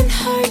 can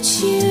hurt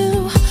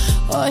you,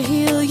 or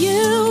heal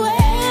you.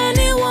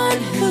 Anyone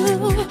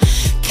who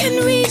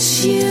can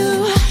reach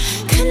you,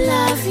 can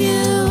love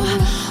you,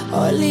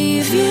 or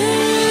leave you.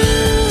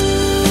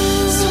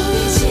 So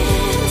be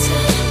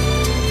gentle.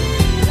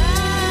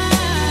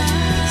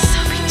 So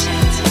be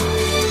gentle.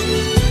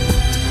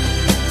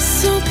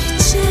 So be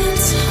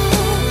gentle.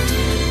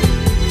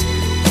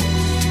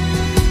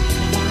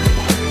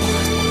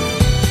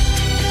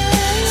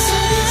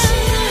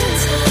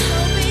 So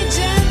be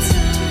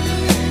gentle.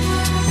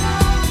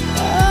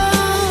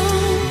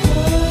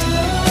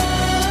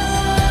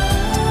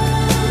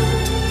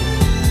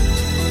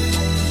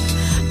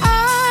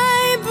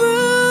 I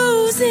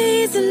bruise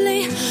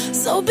easily,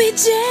 so be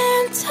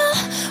gentle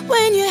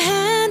when you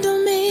handle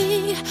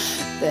me.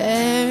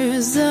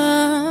 There's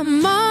a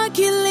mark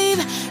you leave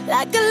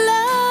like a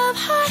love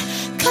heart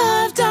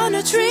carved on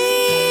a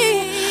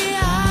tree.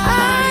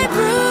 I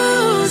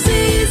bruise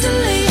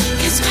easily,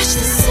 can scratch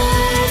the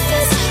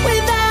surface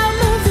without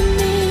moving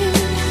me.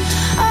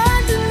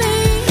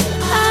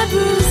 Underneath, I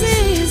bruise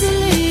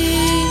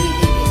easily.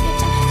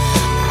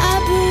 I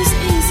bruise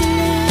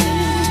easily.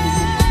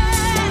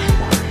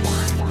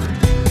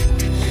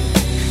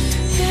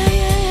 Yeah,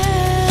 yeah,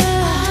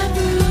 yeah. I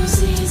bruise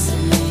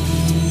easily.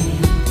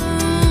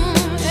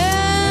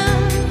 Yeah.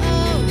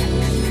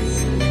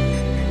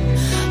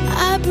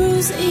 I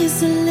bruise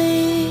easily.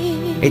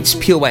 It's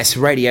Pure West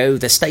Radio,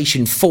 the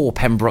station for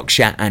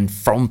Pembrokeshire and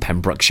from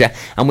Pembrokeshire.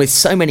 And with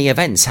so many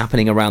events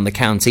happening around the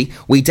county,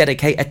 we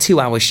dedicate a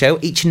 2-hour show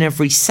each and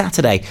every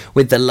Saturday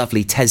with the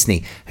lovely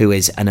Tesney, who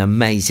is an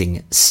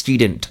amazing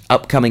student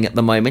upcoming at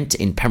the moment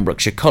in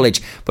Pembrokeshire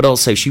College. But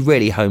also she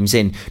really homes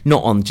in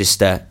not on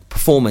just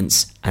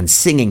performance and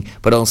singing,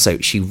 but also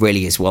she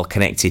really is well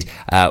connected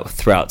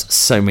throughout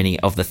so many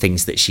of the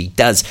things that she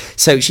does.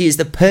 So she is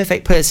the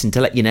perfect person to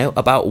let you know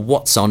about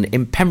what's on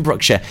in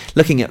Pembrokeshire,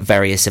 looking at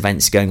various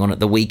events going on at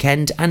the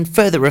weekend and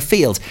further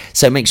afield.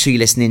 So make sure you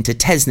listen in to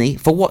Tesney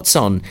for what's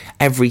on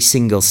every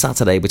single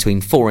Saturday between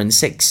 4 and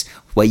 6,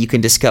 where you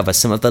can discover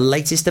some of the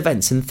latest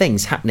events and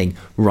things happening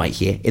right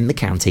here in the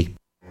county.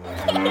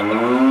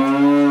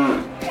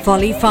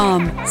 Folly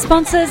Farm,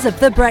 sponsors of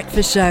The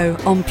Breakfast Show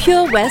on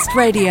Pure West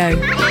Radio.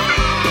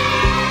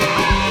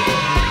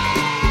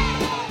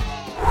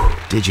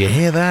 Did you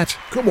hear that?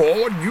 Come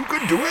on, you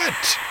can do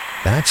it.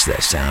 That's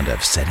the sound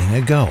of setting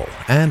a goal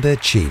and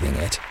achieving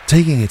it.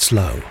 Taking it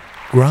slow,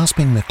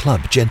 grasping the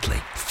club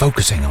gently,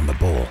 focusing on the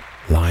ball,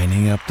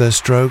 lining up the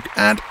stroke,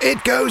 and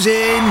it goes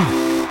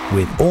in!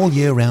 With all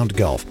year-round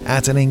golf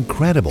at an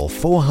incredible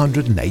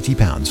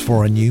 £480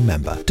 for a new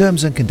member.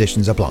 Terms and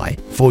conditions apply.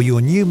 For your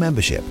new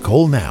membership,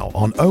 call now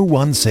on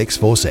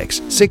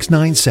 01646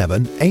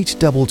 697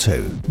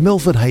 822.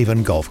 Milford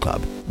Haven Golf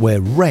Club,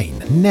 where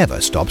rain never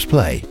stops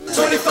play.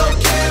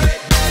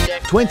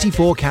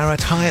 24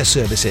 Carat Hire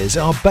Services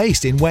are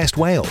based in West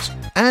Wales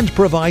and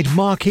provide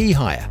marquee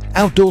hire,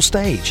 outdoor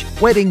stage,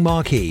 wedding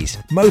marquees,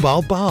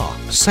 mobile bar,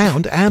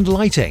 sound and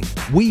lighting.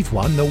 We've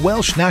won the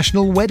Welsh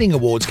National Wedding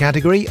Awards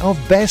category of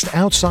Best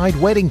Outside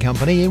Wedding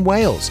Company in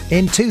Wales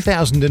in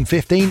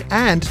 2015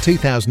 and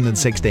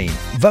 2016,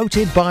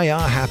 voted by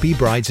our happy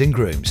brides and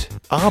grooms.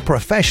 Our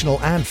professional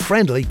and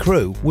friendly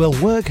crew will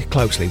work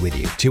closely with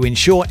you to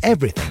ensure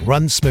everything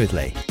runs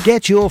smoothly.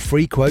 Get your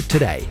free quote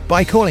today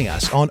by calling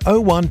us on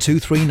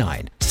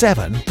 01239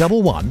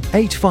 711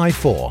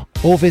 854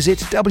 or visit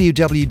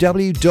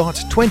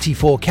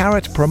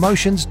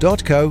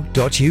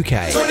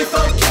www.24caratpromotions.co.uk.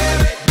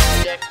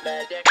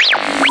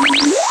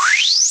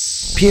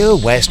 Pure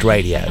West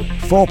Radio,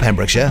 for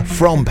Pembrokeshire,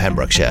 from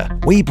Pembrokeshire.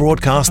 We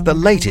broadcast the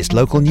latest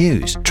local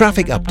news,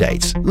 traffic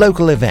updates,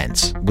 local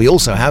events. We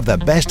also have the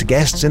best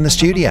guests in the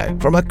studio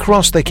from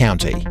across the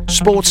county,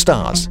 sports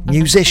stars,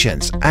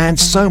 musicians, and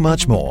so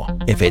much more.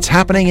 If it's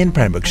happening in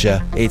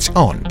Pembrokeshire, it's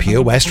on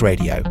Pure West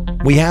Radio.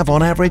 We have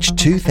on average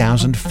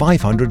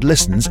 2,500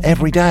 listens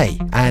every day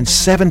and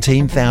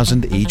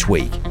 17,000 each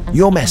week.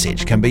 Your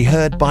message can be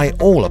heard by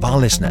all of our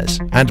listeners,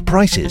 and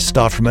prices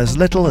start from as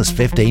little as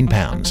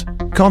 £15.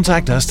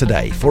 Contact us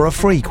today for a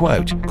free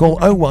quote. Call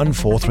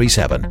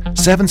 01437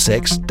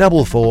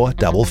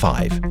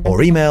 764455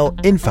 or email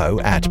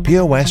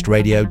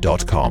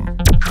info@purewestradio.com.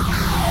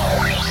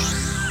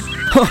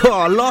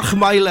 Oh,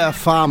 Lochmeyler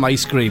Farm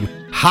Ice Cream.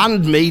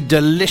 handmade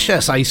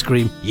delicious ice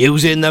cream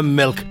using the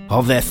milk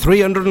of their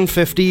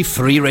 350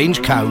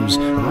 free-range cows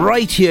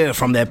right here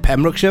from their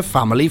Pembrokeshire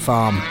family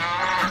farm.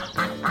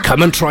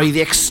 Come and try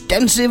the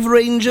extensive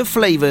range of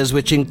flavours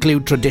which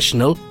include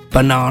traditional,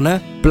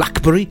 banana,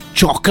 blackberry,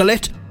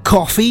 chocolate,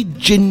 coffee,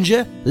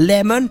 ginger,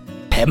 lemon,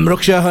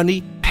 Pembrokeshire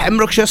honey,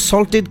 Pembrokeshire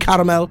salted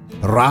caramel,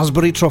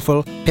 raspberry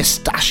truffle,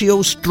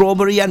 pistachio,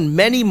 strawberry and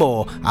many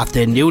more at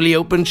their newly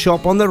opened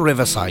shop on the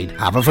Riverside,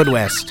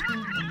 Haverfordwest.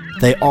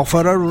 They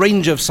offer a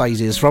range of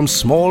sizes from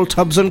small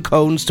tubs and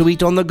cones to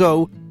eat on the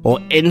go or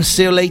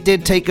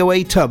insulated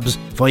takeaway tubs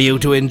for you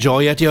to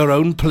enjoy at your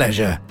own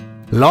pleasure.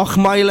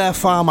 Lochmeyler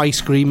Farm Ice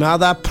Cream are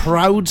the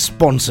proud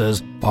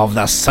sponsors of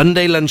the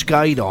Sunday Lunch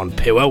Guide on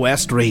Pure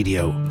West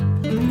Radio.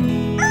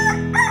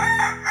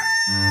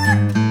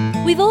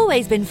 We've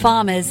always been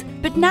farmers,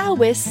 but now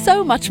we're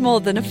so much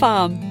more than a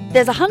farm.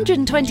 There's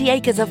 120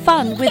 acres of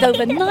fun with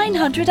over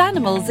 900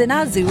 animals in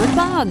our zoo and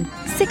barn,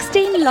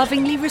 16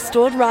 lovingly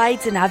restored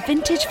rides in our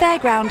vintage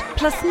fairground,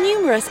 plus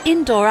numerous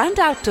indoor and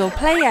outdoor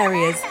play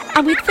areas.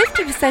 And with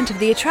 50% of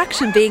the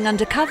attraction being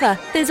undercover,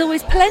 there's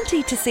always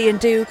plenty to see and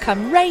do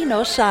come rain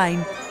or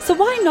shine. So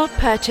why not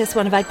purchase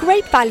one of our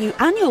great value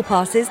annual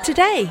passes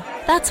today?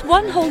 That's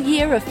one whole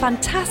year of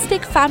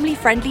fantastic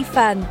family-friendly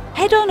fun.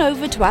 Head on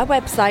over to our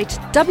website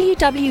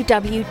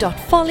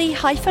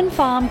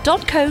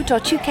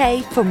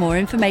www.folly-farm.co.uk for more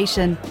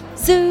information.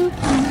 Zoo,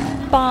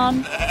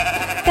 barn,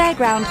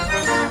 fairground,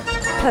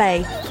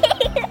 play.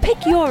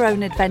 Pick your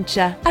own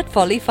adventure at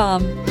Folly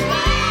Farm.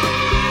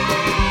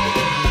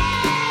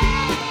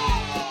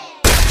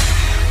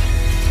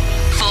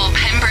 For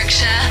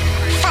Pembrokeshire,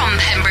 from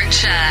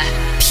Pembrokeshire,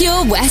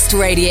 Pure West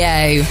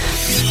Radio.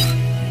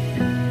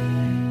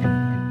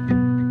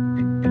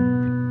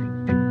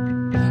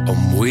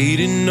 I'm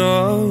waiting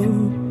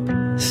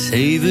up,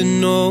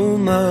 saving all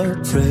my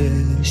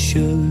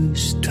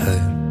precious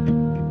time,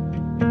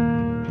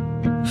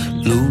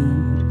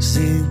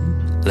 losing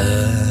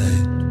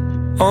light.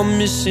 I'm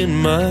missing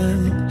my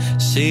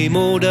same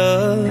old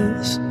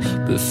us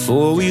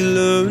before we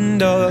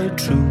learned our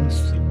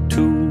truth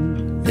too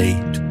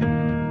late.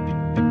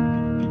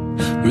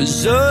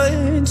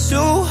 Resigned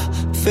to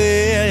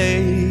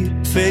fade,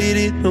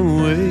 fading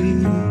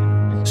away.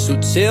 So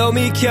tell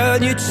me,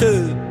 can you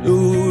turn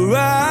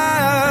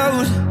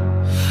around?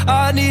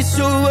 I need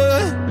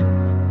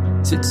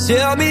someone to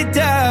tear me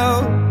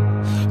down.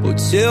 Oh,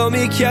 tell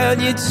me, can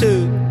you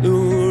turn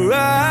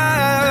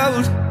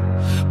around?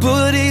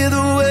 But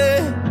either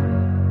way,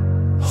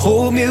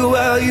 hold me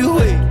while you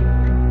wait.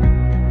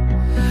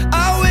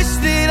 I wish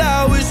that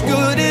I was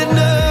good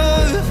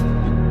enough.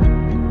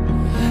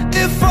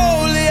 If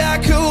only I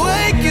could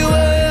wake you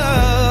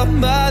up,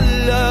 my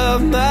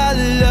love, my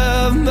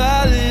love,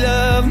 my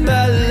love,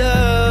 my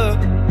love.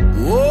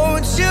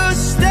 Won't you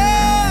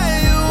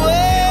stay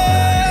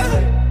away?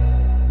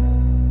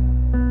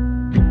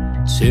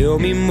 Tell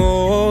me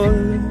more,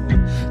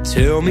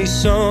 tell me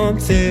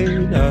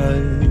something I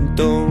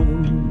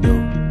don't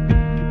know.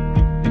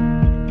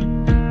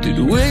 Did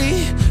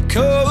we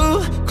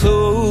come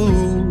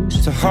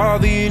close to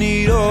having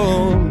it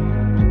all?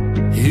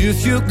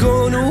 If you're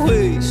gonna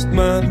waste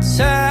my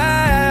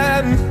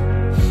time,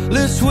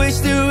 let's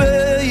waste it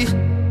right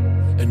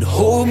and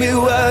hold me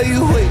while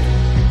you wait.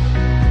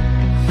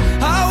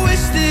 I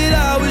wish that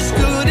I was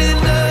good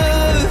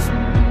enough.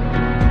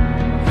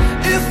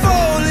 If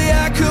only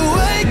I could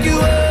wake you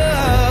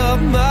up,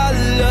 my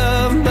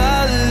love,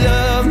 my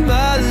love,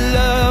 my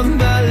love,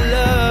 my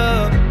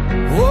love.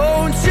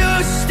 Won't you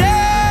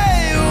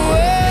stay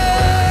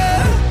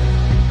away?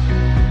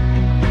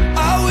 I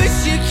wish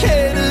you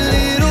cared a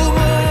little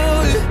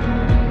more.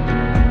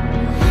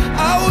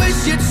 I wish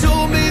you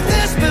told me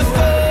this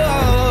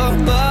before,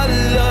 my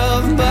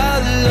love, my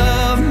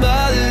love,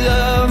 my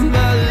love,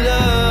 my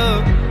love.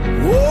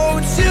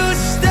 Won't you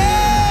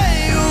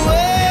stay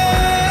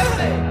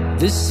away?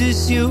 This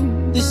is you,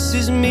 this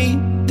is me,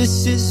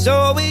 this is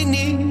all we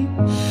need.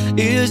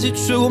 Is it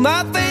true?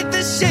 My faith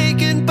is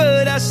shaken,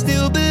 but I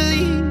still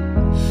believe.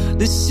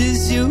 This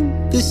is you,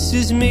 this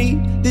is me,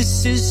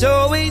 this is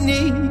all we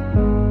need.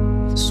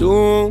 So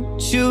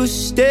won't you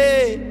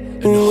stay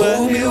and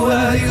hold me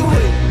while you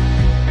wait?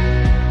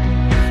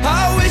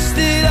 I wish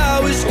that I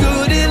was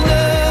good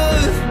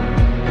enough.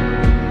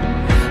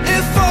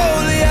 If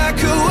only I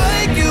could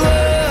wake you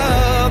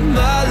up,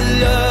 my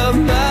love,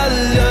 my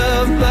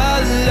love, my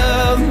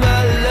love,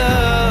 my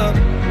love.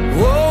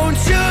 Won't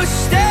you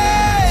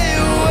stay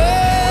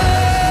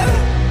away?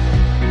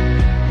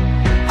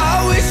 I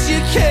wish you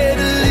cared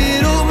a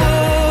little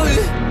more.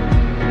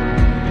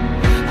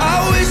 I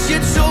wish you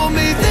told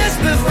me this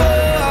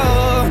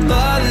before,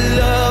 my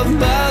love,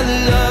 my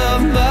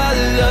love, my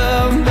love.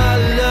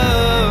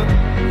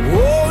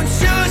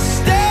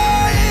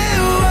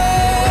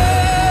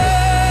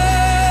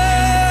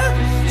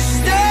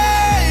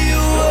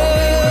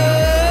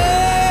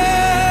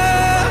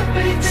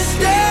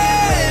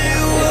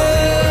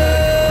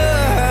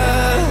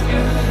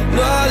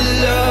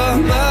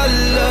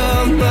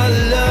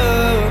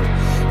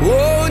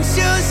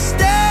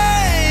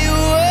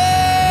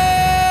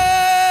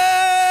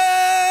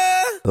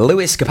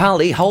 Lewis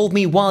Capaldi, Hold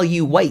Me While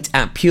You Wait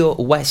at Pure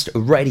West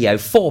Radio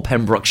for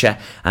Pembrokeshire,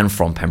 and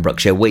from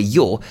Pembrokeshire, we're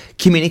your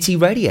community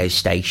radio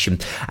station.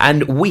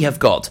 And we have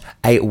got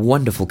a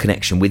wonderful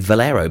connection with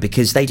Valero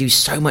because they do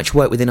so much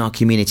work within our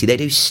community. They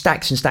do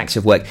stacks and stacks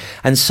of work,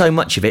 and so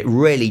much of it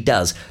really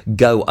does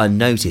go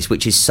unnoticed,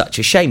 which is such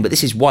a shame. But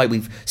this is why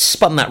we've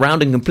spun that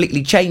round and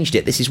completely changed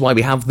it. This is why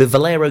we have the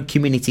Valero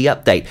Community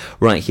Update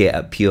right here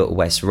at Pure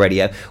West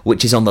Radio,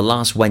 which is on the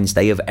last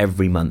Wednesday of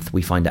every month.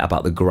 We find out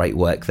about the great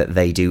work that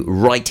they do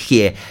right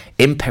here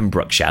in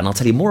Pembrokeshire, and I'll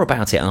tell you more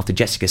about it after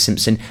Jessica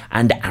Simpson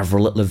and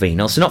Avril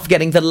Lavigne. Also, not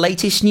forgetting the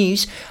latest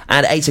news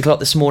at 8 o'clock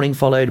this morning,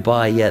 followed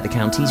by the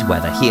county's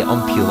weather here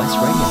on Pure West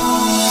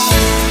Radio.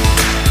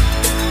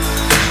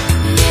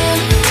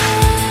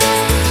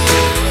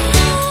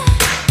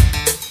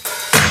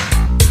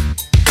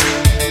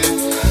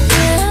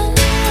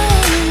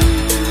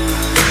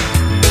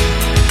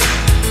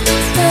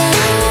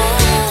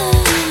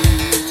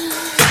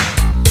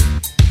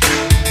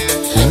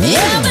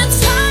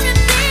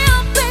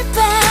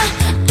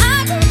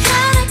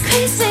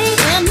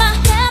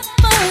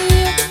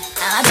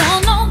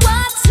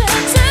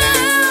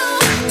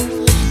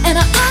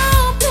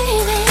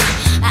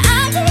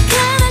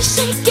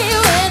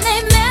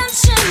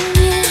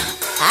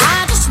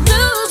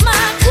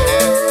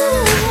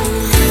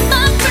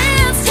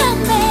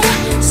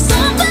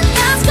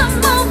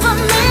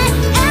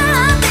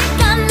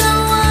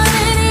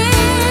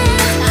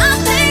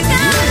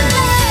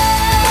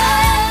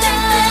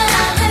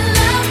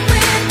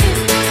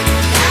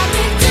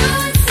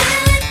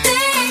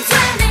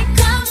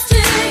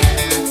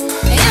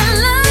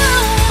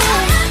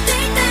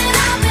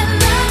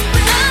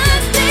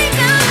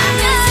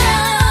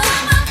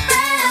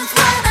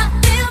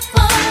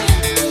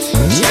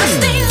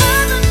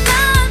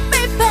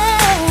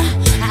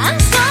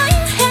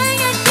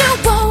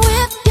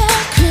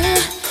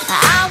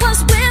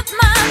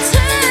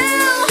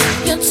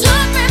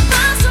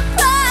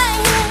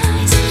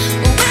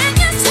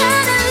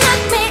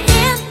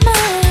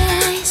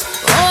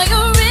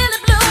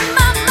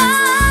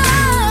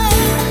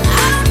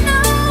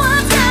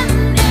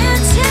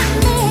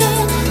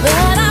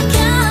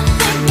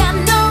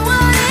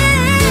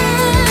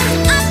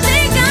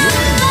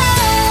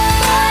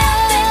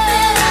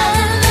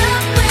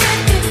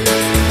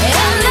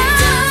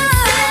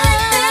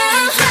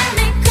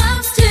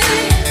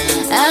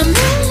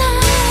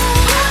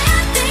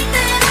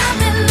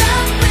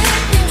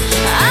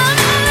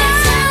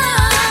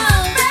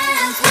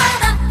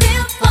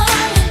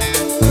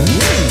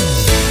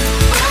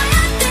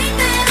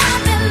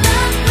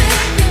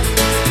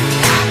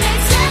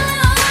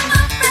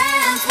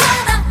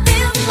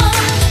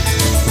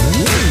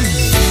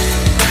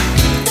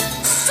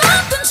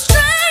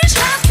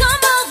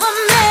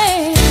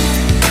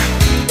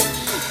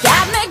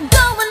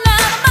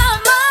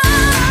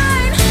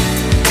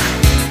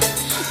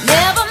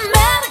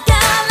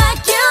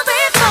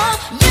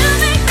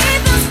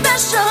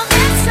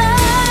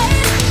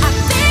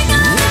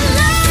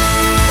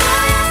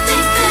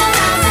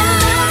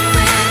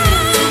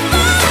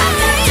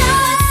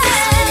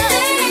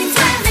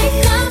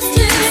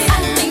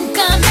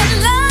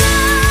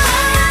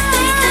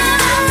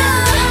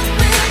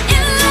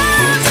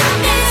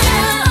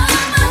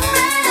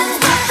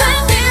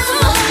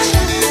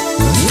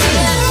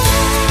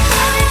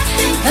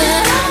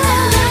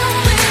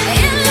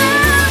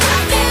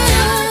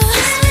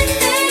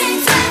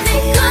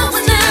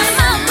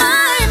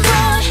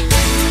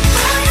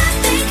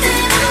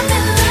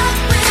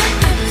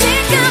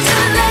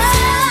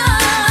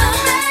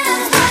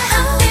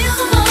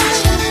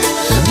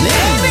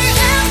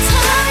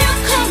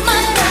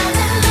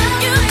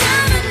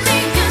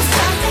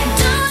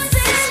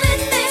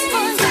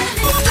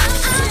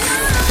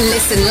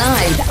 Listen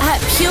live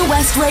at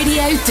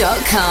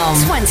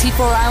purewestradio.com.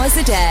 24 hours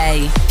a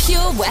day.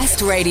 Pure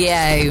West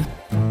Radio.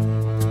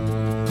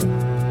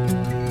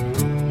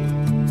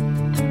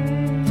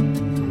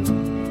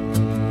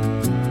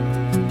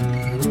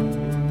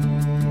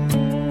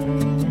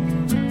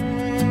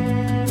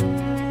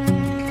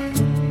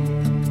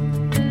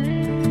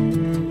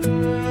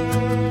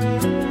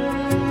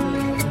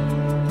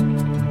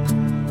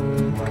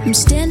 I'm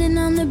standing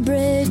on the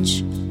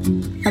bridge,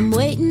 I'm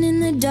waiting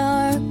in the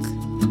dark.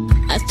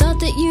 I thought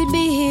that you'd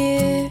be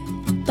here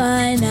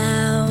by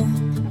now.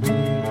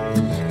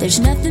 There's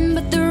nothing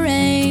but the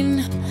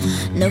rain,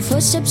 no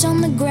footsteps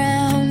on the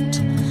ground.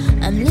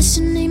 I'm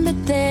listening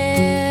but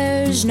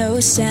there's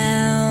no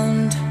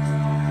sound.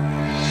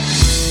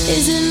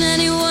 Isn't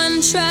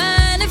anyone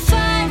trying to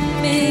find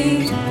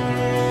me?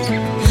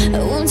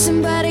 Won't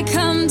somebody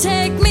come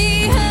take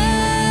me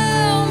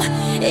home?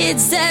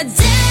 It's that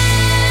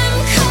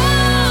damn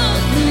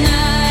cold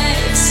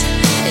night,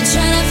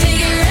 trying to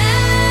figure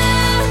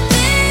out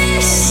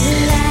this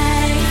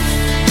life.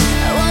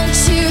 Won't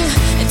you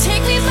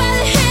take me by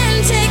the hand,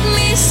 take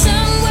me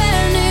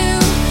somewhere new?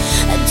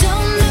 I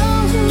don't know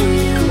who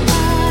you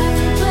are,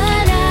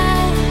 but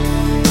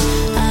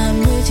I'm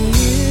with you.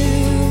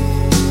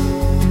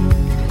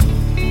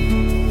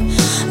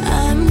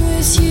 I'm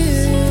with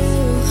you.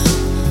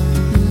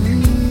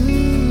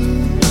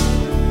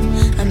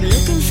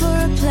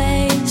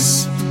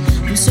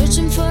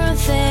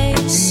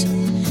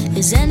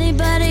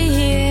 everybody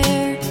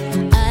here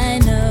I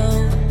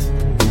know.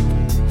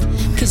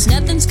 'Cause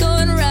nothing's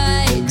going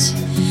right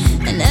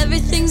and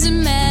everything's a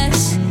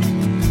mess,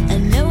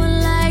 and no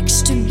one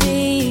likes to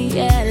be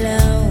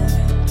alone.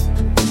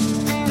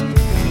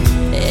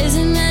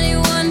 Isn't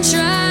anyone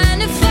trying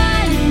to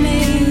find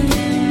me?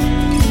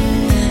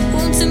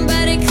 Won't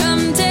somebody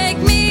come take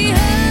me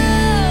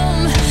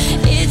home?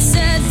 It's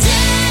a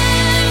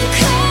damn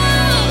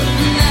cold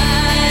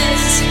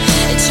night,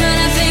 trying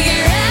to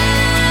figure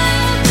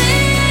out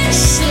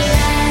this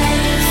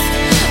life.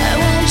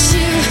 Won't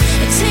you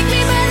take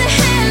me by the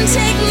hand,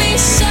 take me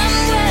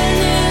somewhere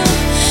new?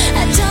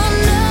 I don't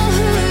know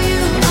who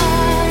you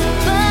are,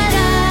 but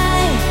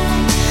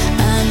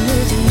I'm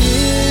with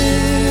you.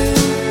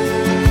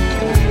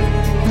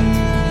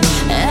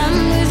 I'm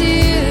with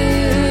you.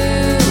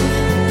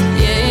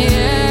 Yeah,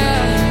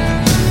 yeah.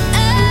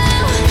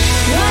 Oh,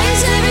 why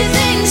is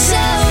everything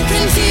so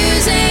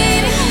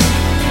confusing?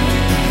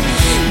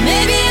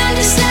 Maybe I'm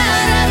just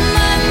out of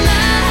my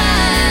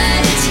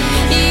mind.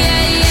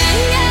 Yeah, yeah,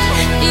 yeah,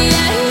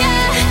 yeah,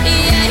 yeah,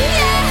 yeah,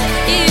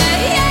 yeah,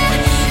 yeah,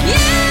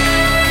 yeah.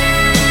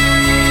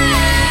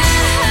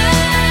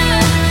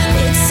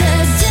 It's a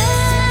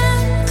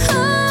damn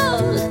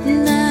cold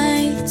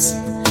night,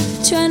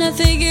 trying to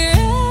figure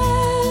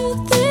out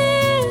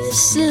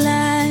this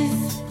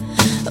life.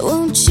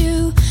 Won't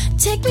you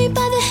take me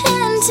by the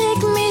hand,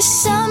 take me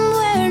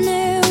somewhere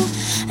new?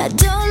 I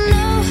don't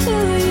know who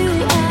you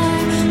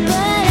are,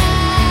 but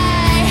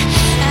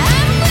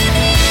I'm with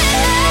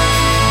you.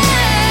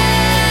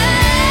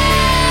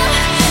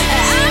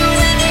 I'm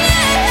with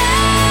you.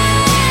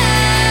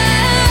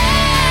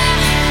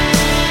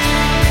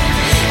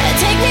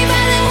 Take me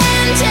by the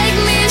hand, take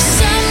me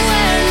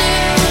somewhere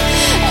new.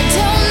 I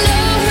don't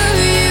know who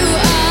you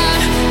are,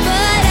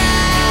 but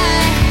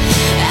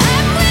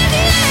I'm with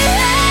you.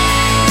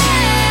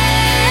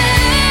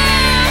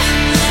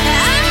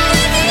 I'm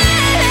with you.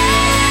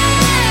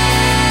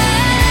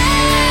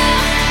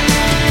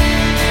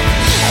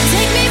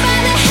 Take me by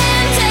the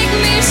hand, take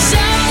me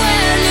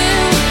somewhere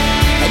new.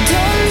 I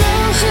don't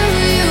know who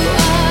you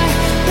are,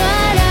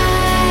 but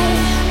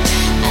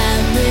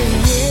I'm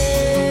with you.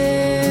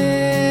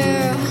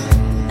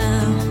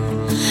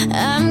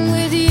 I'm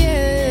with you.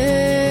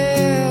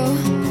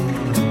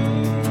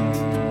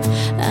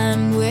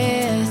 I'm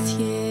with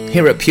you.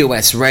 Here at Pure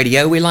West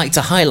Radio, we like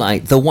to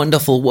highlight the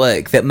wonderful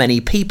work that many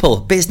people,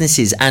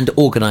 businesses and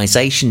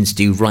organisations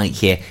do right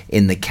here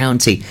in the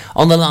county.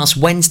 On the last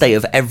Wednesday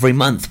of every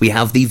month, we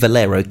have the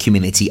Valero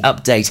Community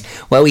Update,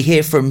 where we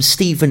hear from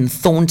Stephen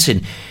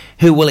Thornton,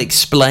 who will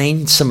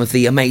explain some of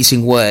the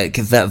amazing work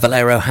that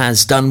Valero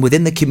has done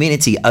within the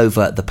community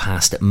over the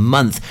past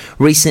month.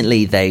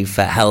 Recently, they've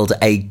held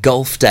a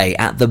golf day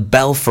at the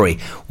Belfry,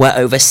 where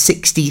over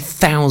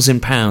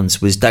 £60,000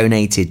 was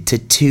donated to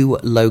 2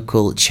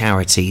 local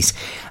charities.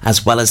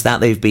 As well as that,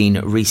 they've been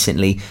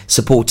recently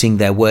supporting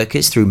their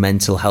workers through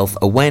Mental Health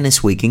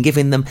Awareness Week and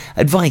giving them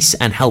advice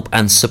and help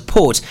and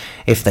support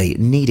if they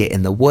need it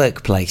in the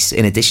workplace.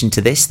 In addition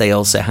to this, they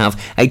also have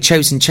a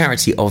chosen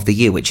charity of the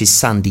year, which is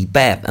Sandy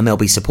Bear, and they'll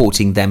be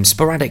supporting them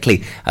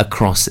sporadically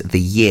across the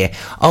year.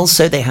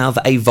 Also, they have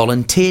a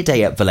volunteer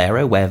day at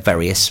Valero where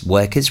various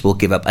workers will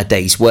give up a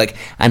day's work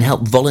and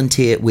help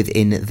volunteer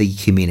within the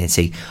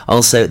community.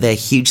 Also, they're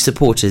huge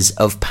supporters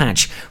of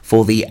Patch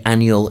for the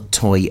annual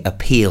Toy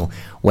Appeal,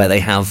 where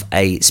they have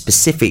a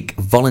specific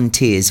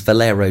Volunteers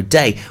Valero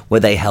Day where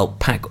they help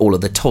pack all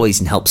of the toys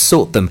and help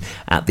sort them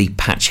at the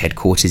Patch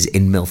headquarters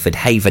in Milford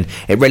Haven.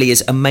 It really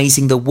is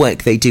amazing the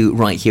work they do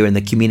right here in the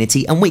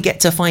community, and we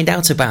get to find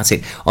out about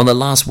it on the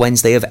last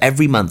Wednesday of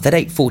every month at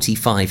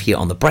 8:45 here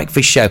on The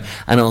Breakfast Show,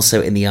 and also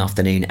in the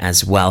afternoon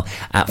as well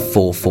at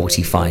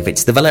 4:45.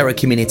 It's the Valero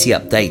Community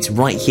Update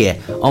right here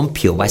on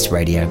Pure West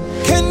Radio.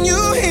 Can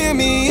you hear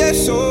me?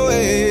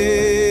 SOS.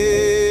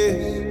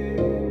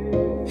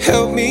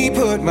 Help me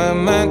put my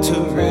mind to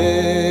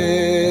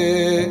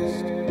rest.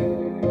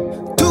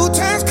 2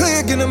 times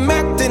click and I'm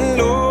acting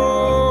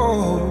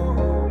low.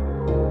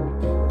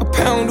 A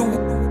pound of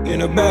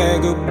in a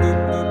bag of.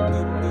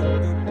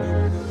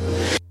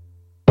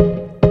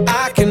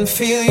 I can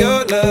feel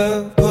your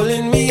love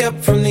pulling me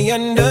up from the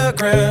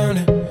underground.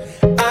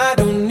 I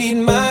don't need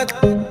my.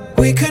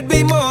 We could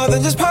be more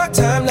than just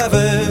part-time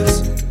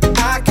lovers.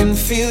 I can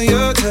feel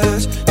your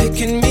touch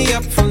picking me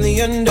up from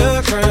the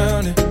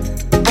underground.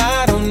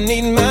 I don't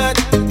need much.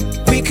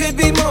 We could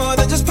be more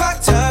than just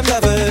part-time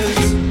lovers.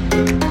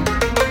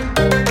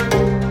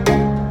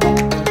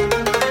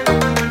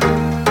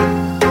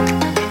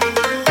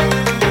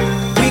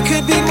 We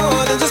could be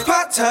more than just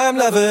part-time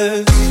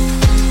lovers.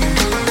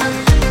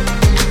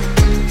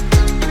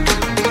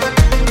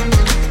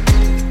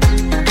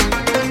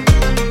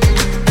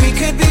 We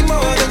could be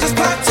more than just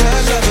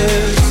part-time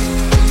lovers.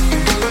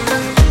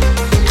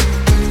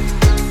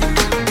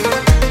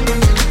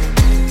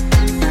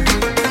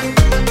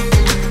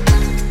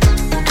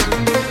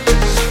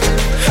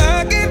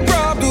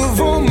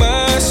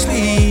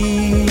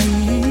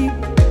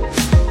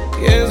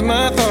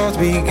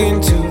 Begin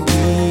to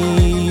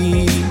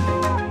be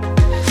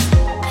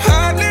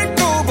hardly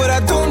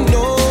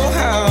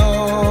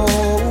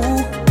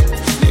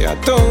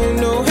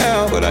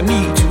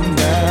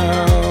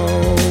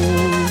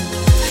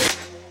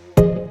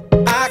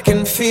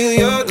feel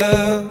your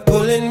love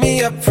pulling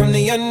me up from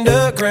the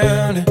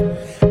underground.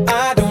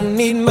 I don't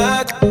need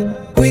much.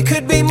 We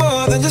could be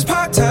more than just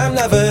part-time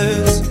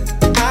lovers.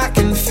 I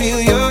can feel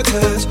your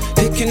touch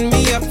picking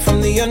me up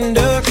from the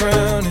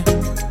underground.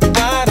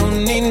 I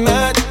don't need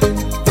much.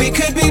 We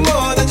could be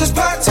more than just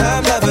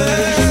part-time lovers.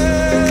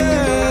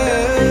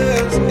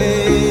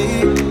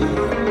 Hey.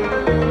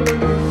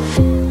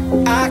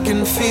 I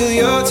can feel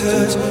your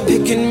touch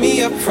picking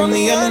me up from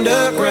the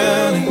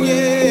underground.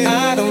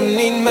 Yeah. I don't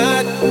need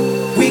much.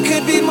 We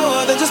could be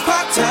more than just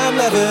part-time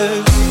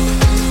lovers.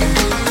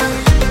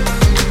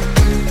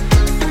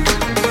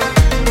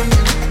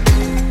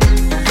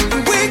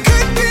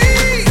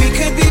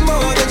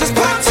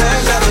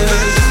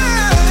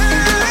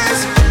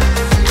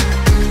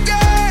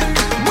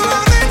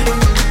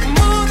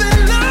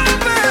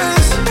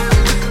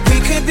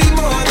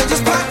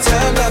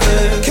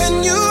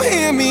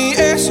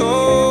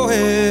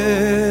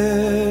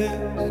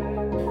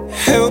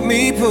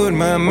 Put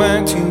my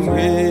mind to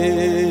rest.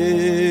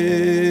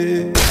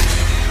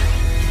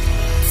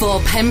 For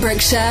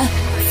Pembrokeshire,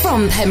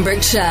 from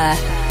Pembrokeshire,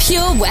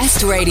 Pure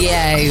West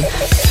Radio.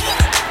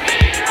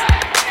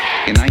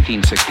 In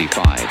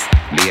 1965,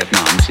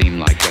 Vietnam seemed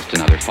like just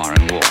another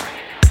foreign war.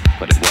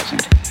 But it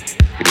wasn't.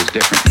 It was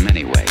different in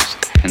many ways,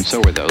 and so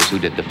were those who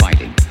did the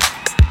fighting.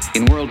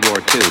 In World War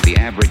II, the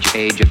average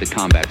age of the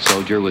combat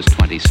soldier was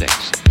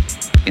 26.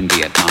 In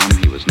Vietnam,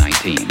 he was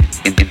 19.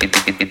 In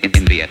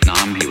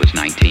Vietnam, he was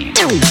 19. In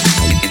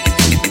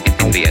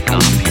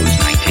Vietnam, he was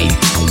 19.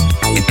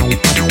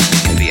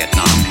 In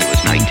Vietnam, he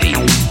was 19.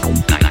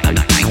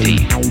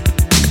 19.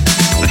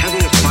 The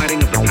heaviest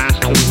fighting of the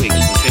past 2 weeks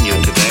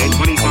continued today,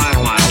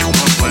 25 miles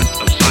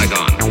northwest of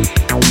Saigon.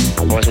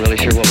 I wasn't really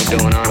sure what was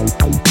going on.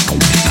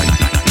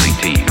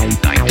 19.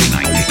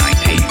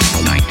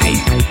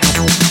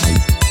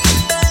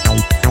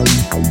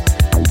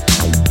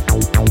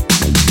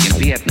 In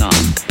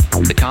Vietnam,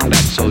 the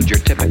combat soldier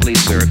typically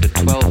served a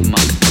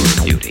 12-month tour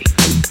of duty,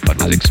 but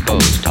was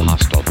exposed to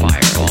hostile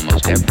fire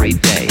almost every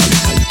day.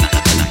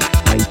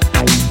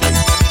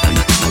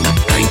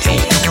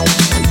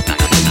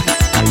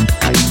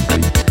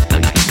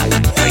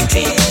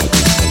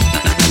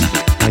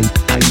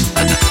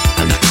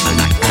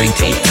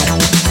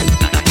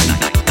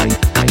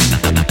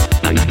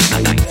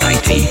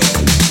 19.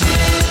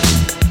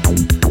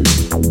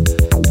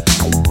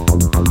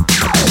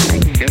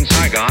 In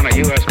Saigon, a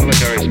U.S.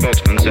 military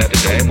spokesman said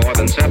today more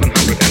than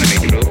 700 enemy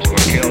troops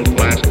were killed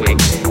last week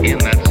in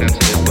that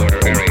sensitive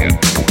border area.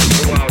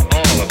 Throughout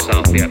all of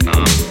South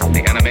Vietnam,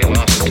 the enemy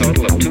lost a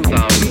total of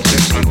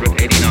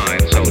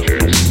 2,689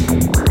 soldiers.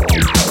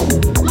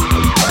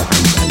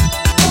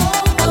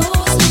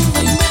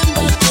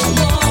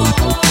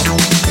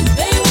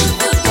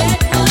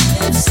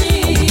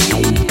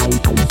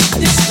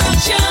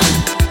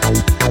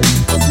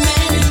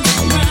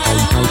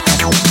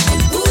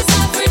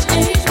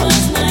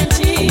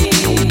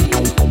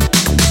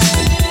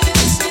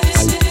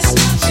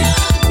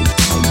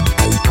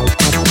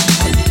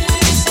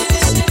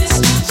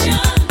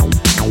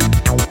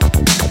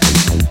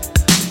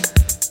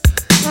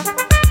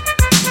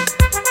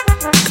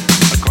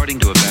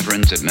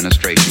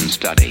 Administration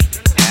study,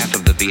 half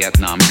of the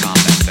Vietnam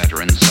combat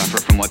veterans suffer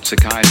from what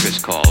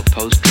psychiatrists call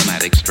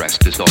post-traumatic stress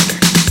disorder.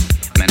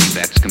 Many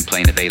vets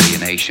complain of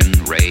alienation,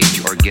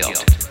 rage, or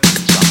guilt.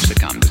 Some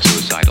succumb to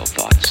suicidal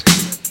thoughts.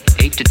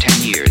 8 to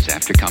 10 years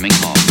after coming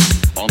home,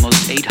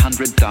 almost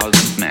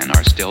 800,000 men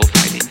are still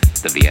fighting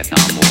the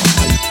Vietnam War.